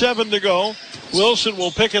 54.7 to go. Wilson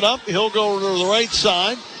will pick it up. He'll go to the right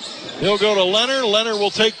side. He'll go to Leonard. Leonard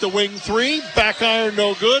will take the wing three. Back iron,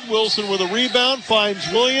 no good. Wilson with a rebound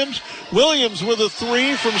finds Williams. Williams with a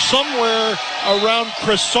three from somewhere around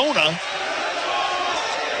Cressona.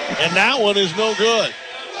 And that one is no good.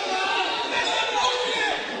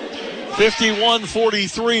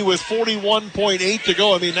 51-43 with 41.8 to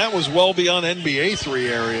go. I mean, that was well beyond NBA three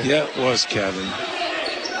area. Yeah, it was, Kevin.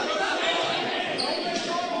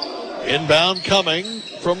 Inbound coming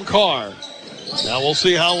from Carr. Now we'll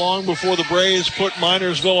see how long before the Braves put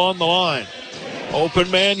Minersville on the line. Open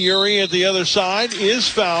man Uri at the other side is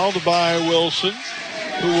fouled by Wilson,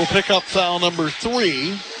 who will pick up foul number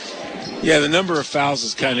 3. Yeah, the number of fouls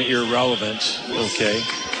is kind of irrelevant. Okay.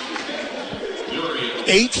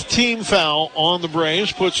 8th team foul on the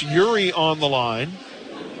Braves puts Uri on the line.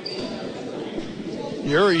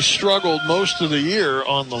 Uri struggled most of the year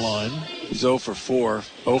on the line. He's 0 for 4,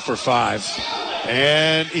 0 for 5.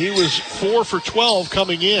 And he was 4 for 12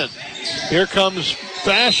 coming in. Here comes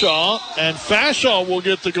Fashaw, and Fashaw will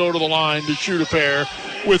get to go to the line to shoot a pair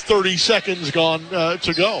with 30 seconds gone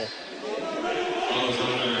to go.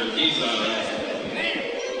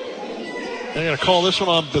 They're going to call this one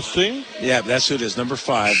on Bethea. Yeah, that's who it is, number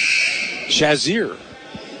 5. Shazier.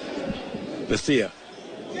 Bethea.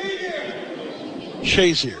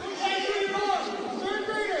 Shazier.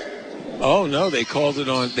 Oh, no, they called it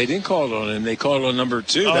on. They didn't call it on him. They called it on number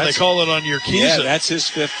 2. Oh, they called it on Urquiza. Yeah, that's his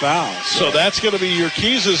 5th foul. So that's going to be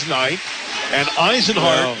Urquiza's night. And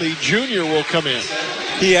Eisenhart, the junior, will come in.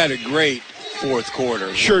 He had a great 4th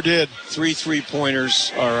quarter. Sure did. 3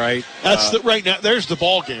 3-pointers, all right. That's right now. There's the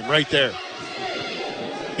ball game right there.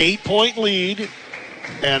 8-point lead.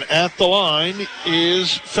 And at the line is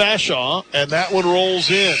Fashaw, and that one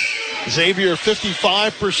rolls in. Xavier,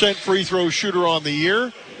 55% free throw shooter on the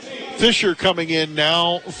year. Fisher coming in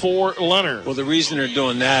now for Leonard. Well, the reason they're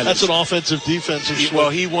doing that's an offensive defensive switch. Well,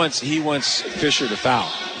 he wants Fisher to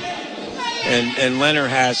foul. And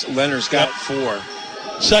Leonard's got 4.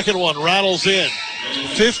 Second one rattles in.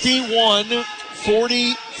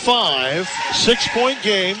 51-45, 6-point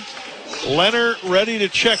game. Leonard ready to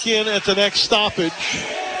check in at the next stoppage.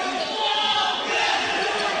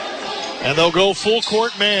 And they'll go full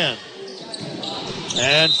court man.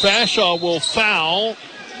 And Fashaw will foul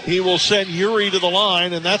he will send Uri to the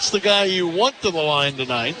line, and that's the guy you want to the line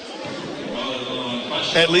tonight,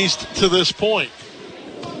 at least to this point.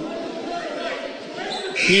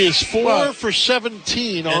 He is 4 for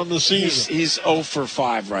 17 on the season. He's 0 for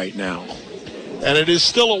 5 right now. And it is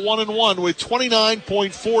still a 1-1 with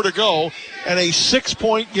 29.4 to go and a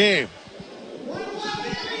 6-point game.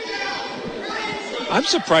 I'm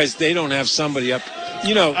surprised they don't have somebody up.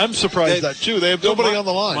 You know, I'm surprised that too. They have nobody on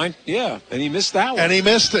the line. Yeah, and he missed that one. And he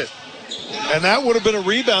missed it. And that would have been a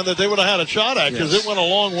rebound that they would have had a shot at because it went a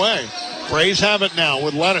long way. Braves have it now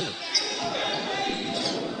with Leonard.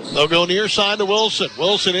 They'll go near side to Wilson.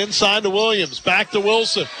 Wilson inside to Williams. Back to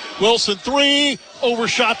Wilson. Wilson 3.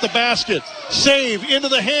 Overshot the basket. Save into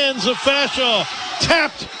the hands of Fasha.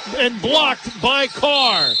 Tapped and blocked by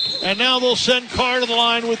Carr. And now they'll send Carr to the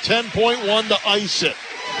line with 10.1 to ice it.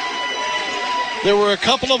 There were a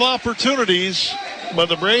couple of opportunities, but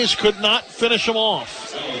the Braves could not finish them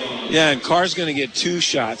off. Yeah, and Carr's going to get 2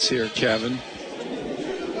 shots here, Kevin.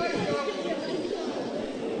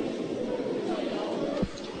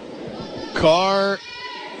 Carr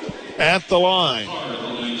at the line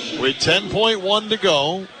with 10.1 to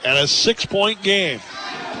go and a 6-point game.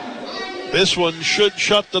 This one should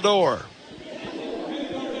shut the door.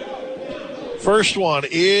 First one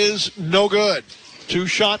is no good.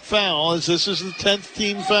 2-shot foul, as this is the 10th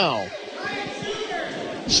team foul.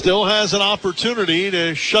 Still has an opportunity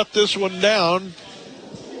to shut this one down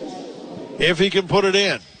if he can put it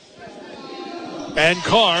in. And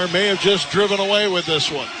Carr may have just driven away with this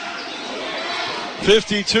one.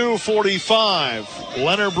 52-45.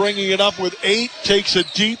 Leonard bringing it up with 8. Takes a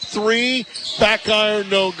deep 3. Back iron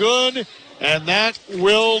no good. And that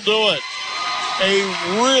will do it. A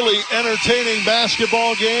really entertaining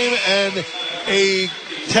basketball game and a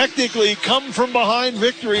technically come-from-behind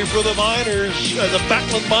victory for the Miners, the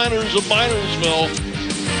Battling Miners of Minersville.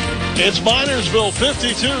 It's Minersville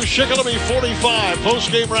 52, Shikellamy 45.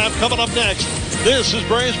 Post-game wrap coming up next. This is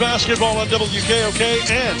Braves basketball on WKOK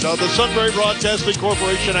and on the Sunbury Broadcasting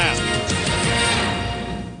Corporation app.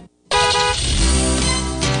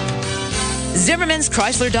 Zimmerman's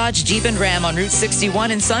Chrysler Dodge Jeep and Ram on Route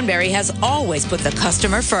 61 in Sunbury has always put the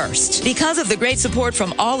customer first. Because of the great support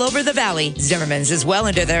from all over the valley, Zimmerman's is well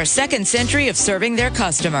into their 2nd century of serving their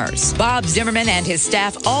customers. Bob Zimmerman and his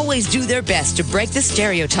staff always do their best to break the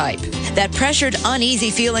stereotype. That pressured,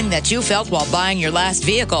 uneasy feeling that you felt while buying your last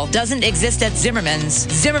vehicle doesn't exist at Zimmerman's.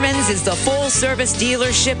 Zimmerman's is the full-service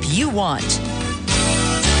dealership you want.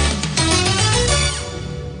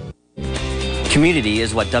 Community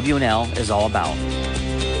is what W&L is all about.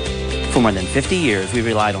 For more than 50 years, we've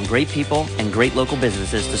relied on great people and great local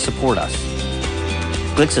businesses to support us.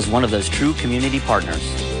 Glicks is one of those true community partners.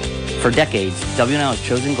 For decades, W&L has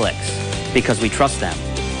chosen Glicks because we trust them.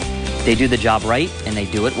 They do the job right, and they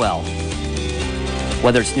do it well.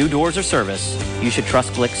 Whether it's new doors or service, you should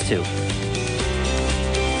trust Glicks too.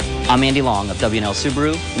 I'm Andy Long of W&L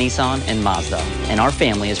Subaru, Nissan, and Mazda, and our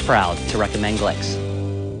family is proud to recommend Glicks.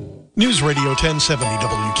 News Radio 1070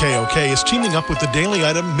 WKOK is teaming up with the Daily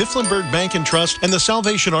Item, Mifflinburg Bank and Trust, and the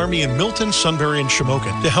Salvation Army in Milton, Sunbury, and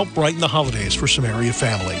Shamokin to help brighten the holidays for some area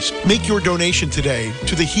families. Make your donation today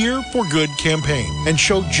to the Here for Good campaign and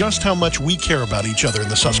show just how much we care about each other in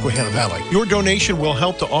the Susquehanna Valley. Your donation will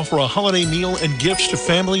help to offer a holiday meal and gifts to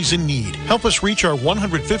families in need. Help us reach our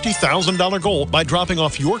 $150,000 goal by dropping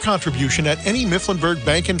off your contribution at any Mifflinburg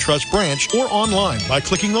Bank and Trust branch or online by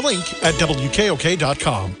clicking the link at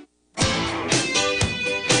WKOK.com.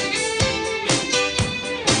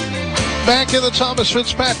 Back in the Thomas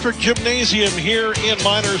Fitzpatrick Gymnasium here in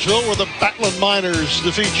Minersville, where the Battling Miners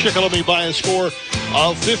defeat Shikellamy by a score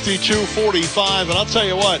of 52-45. And I'll tell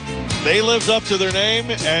you what, they lived up to their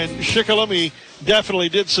name, and Shikellamy definitely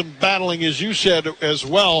did some battling, as you said, as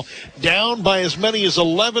well. Down by as many as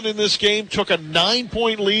 11 in this game, took a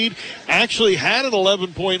 9-point lead, actually had an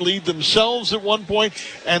 11-point lead themselves at one point,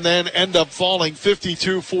 and then end up falling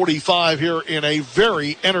 52-45 here in a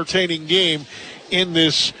very entertaining game in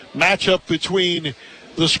this matchup between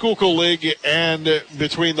the Schuylkill League and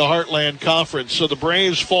between the Heartland Conference. So the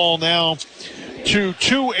Braves fall now to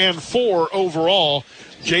 2-4 overall.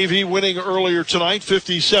 JV winning earlier tonight,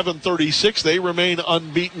 57-36. They remain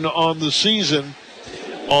unbeaten on the season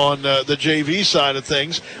on the JV side of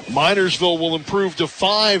things. Minersville will improve to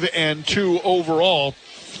 5-2 overall.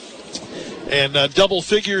 And double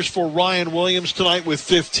figures for Ryan Williams tonight with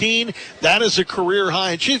 15. That is a career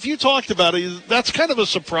high. And Chief, you talked about it. That's kind of a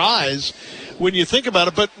surprise when you think about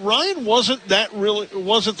it. But Ryan wasn't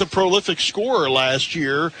the prolific scorer last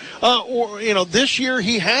year. This year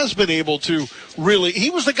he has been able to really. He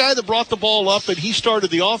was the guy that brought the ball up and he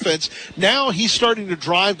started the offense. Now he's starting to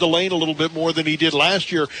drive the lane a little bit more than he did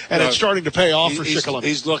last year, and it's starting to pay off for Shikellamy.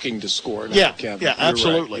 He's looking to score now, yeah, Kevin. Yeah,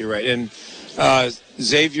 absolutely. You're right. And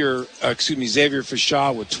Xavier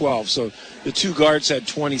Fashaw with 12. So the two guards had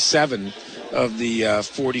 27 of the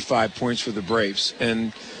 45 points for the Braves.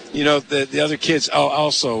 And, the other kids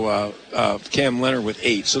also Cam Leonard with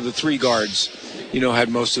 8. So the three guards, had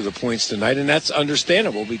most of the points tonight. And that's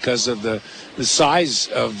understandable because of the size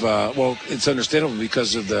of, it's understandable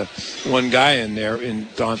because of the one guy in there in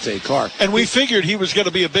Dante Carr. And we figured he was going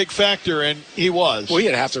to be a big factor, and he was. Well, he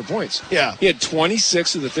had half their points. Yeah. He had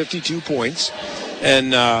 26 of the 52 points,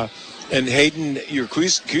 and Hayden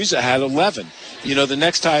Urquiza had 11. The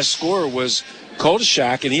next highest scorer was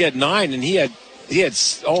Koldashak, and he had 9, and he had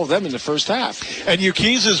all of them in the first half. And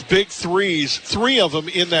Urquiza's big threes, 3 of them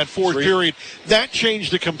in that fourth period, that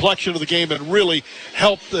changed the complexion of the game and really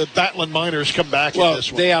helped the Battling Miners come back in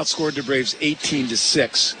this one. They outscored the Braves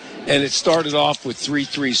 18-6, and it started off with 3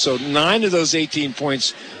 threes. So 9 of those 18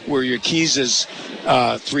 points were Urquiza's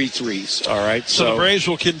 3 threes, all right? So the Braves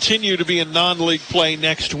will continue to be in non-league play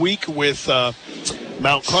next week with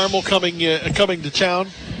Mount Carmel coming to town,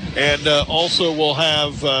 and also we'll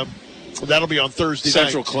have... that'll be on Thursday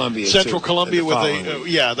Central night. Columbia. Central Columbia with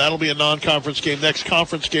that'll be a non-conference game. Next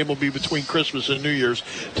conference game will be between Christmas and New Year's.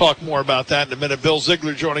 Talk more about that in a minute. Bill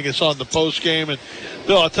Ziegler joining us on the post game. And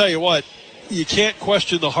Bill, I'll tell you what, you can't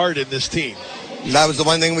question the heart in this team. That was the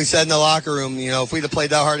one thing we said in the locker room. If we'd have played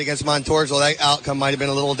that hard against Montours, that outcome might have been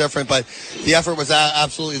a little different. But the effort was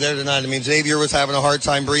absolutely there tonight. I mean, Xavier was having a hard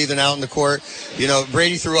time breathing out in the court.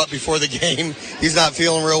 Brady threw up before the game. He's not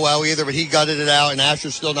feeling real well either, but he gutted it out. And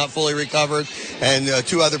Asher's still not fully recovered. And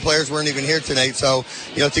 2 other players weren't even here tonight. So,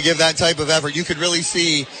 to give that type of effort, you could really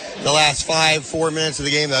see the last 4 minutes of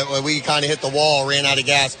the game that we kind of hit the wall, ran out of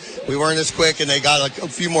gas. We weren't as quick, and they got a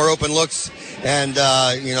few more open looks. And,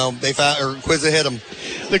 they found, or Quizza hit them.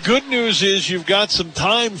 The good news is you've got some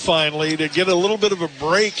time finally to get a little bit of a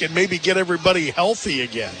break and maybe get everybody healthy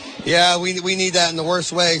again. Yeah, we need that in the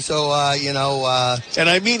worst way. So, and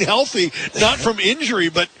I mean healthy, not from injury,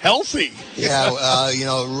 but healthy. Yeah,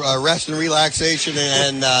 rest and relaxation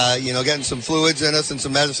and getting some fluids in us and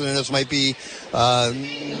some medicine in us might be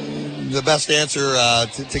the best answer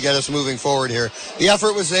to get us moving forward here. The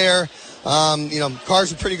effort was there.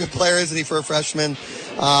 Carr's a pretty good player, isn't he, for a freshman?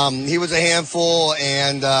 He was a handful,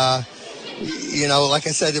 and, like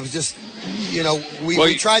I said, it was just,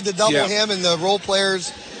 we tried to double him, and the role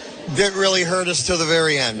players didn't really hurt us till the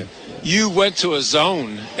very end. You went to a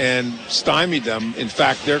zone and stymied them. In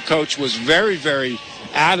fact, their coach was very, very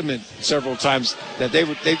adamant several times that they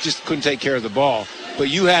just couldn't take care of the ball.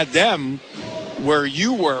 But you had them where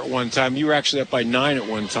you were at one time. You were actually up by 9 at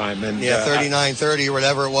one time. And 39-30 or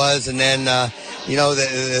whatever it was. And then,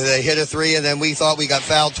 they hit a 3, and then we thought we got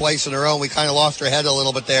fouled twice in a row. And we kind of lost our head a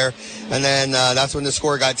little bit there. And then that's when the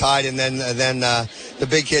score got tied. And then the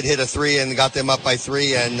big kid hit a 3 and got them up by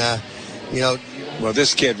 3. And, well,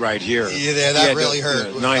 this kid right here. Yeah, that really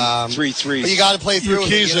hurt. 3 threes. But you got to play through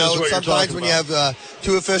with it. Sometimes when you have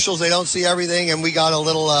 2 officials, they don't see everything. And we got a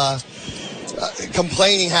little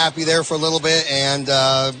complaining happy there for a little bit, and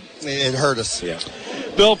it hurt us. Yeah.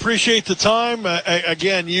 Bill, appreciate the time.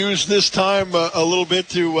 Again, use this time a little bit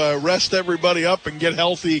to rest everybody up and get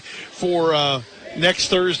healthy for next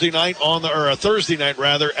Thursday night Thursday night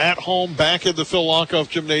at home back at the Phil Lonkoff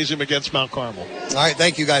Gymnasium against Mount Carmel. All right,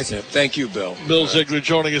 thank you guys. Yeah, thank you, Bill. Bill Ziegler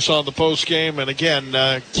joining us on the post game, and again,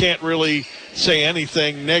 can't really say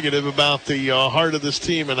anything negative about the heart of this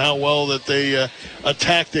team and how well that they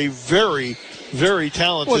attacked a very, very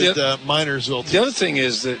talented Minersville team. The other thing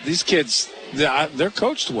is that these kids, they're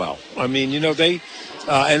coached well. I mean, they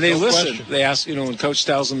and they listen. Question. They ask, when coach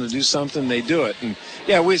tells them to do something, they do it. And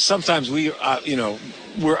I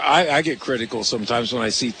get critical sometimes when I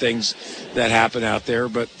see things that happen out there.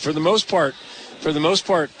 But for the most part,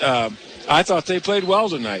 I thought they played well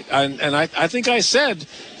tonight. And I think I said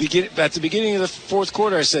at the beginning of the fourth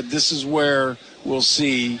quarter, I said this is where we'll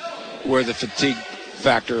see where the fatigue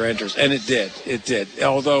factor enters, and it did. It did.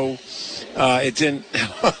 Although it didn't.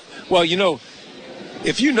 Well,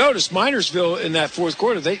 if you notice, Minersville in that fourth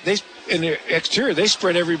quarter, they in the exterior they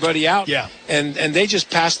spread everybody out, and they just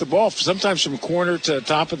passed the ball sometimes from corner to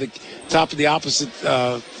top of the opposite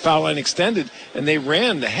foul line extended, and they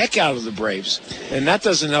ran the heck out of the Braves, and that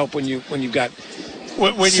doesn't help when you've got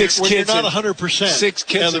When you're not 100%. 6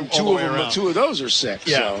 kids and two of those are sick.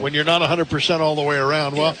 Yeah, so. when you're not 100% all the way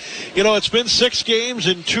around. Well, it's been 6 games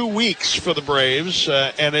in 2 weeks for the Braves,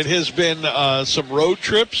 and it has been some road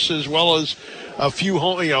trips as well as a few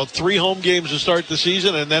 3 home games to start the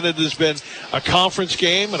season, and then it has been a conference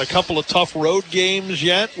game and a couple of tough road games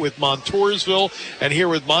yet with Montoursville and here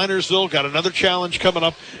with Minersville. Got another challenge coming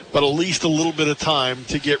up, but at least a little bit of time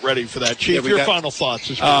to get ready for that. Chief, your final thoughts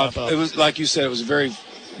as we wrap up. It was, like you said, it was a very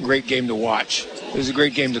great game to watch. It was a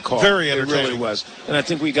great game to call. Very entertaining. It really was. And I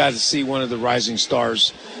think we got to see one of the rising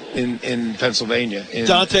stars in Pennsylvania.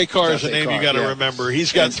 Dante Carr is a name you got to remember.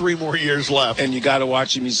 He's got 3 more years left. And you got to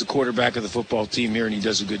watch him. He's the quarterback of the football team here, and he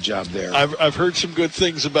does a good job there. I've heard some good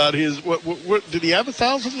things about his. What did he have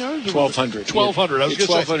 1,000 yards? 1,200. 1,200. I was going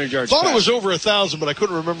to say 1,200 yards. Thought it was over 1,000, but I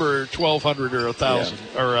couldn't remember 1,200 or 1,000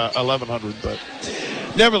 or 1,100. But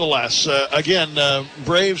nevertheless, again,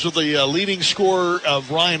 Braves with the leading scorer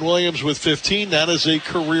of Ryan Williams with 15. That is a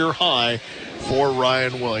career high for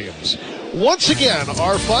Ryan Williams. Once again,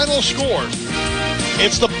 our final score.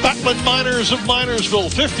 It's the Batman Miners of Minersville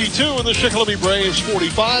 52 and the Shikellamy Braves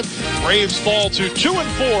 45. Braves fall to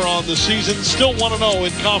 2-4 on the season, still 1-0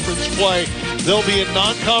 in conference play. They'll be in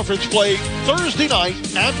non-conference play Thursday night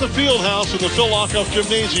at the Fieldhouse in the Phil Lockoff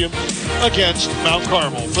Gymnasium against Mount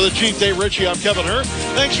Carmel. For the Chief Dave Ritchie, I'm Kevin Hurd.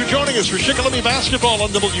 Thanks for joining us for Shikellamy Basketball on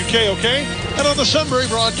WKOK and on the Sunbury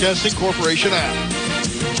Broadcasting Corporation app.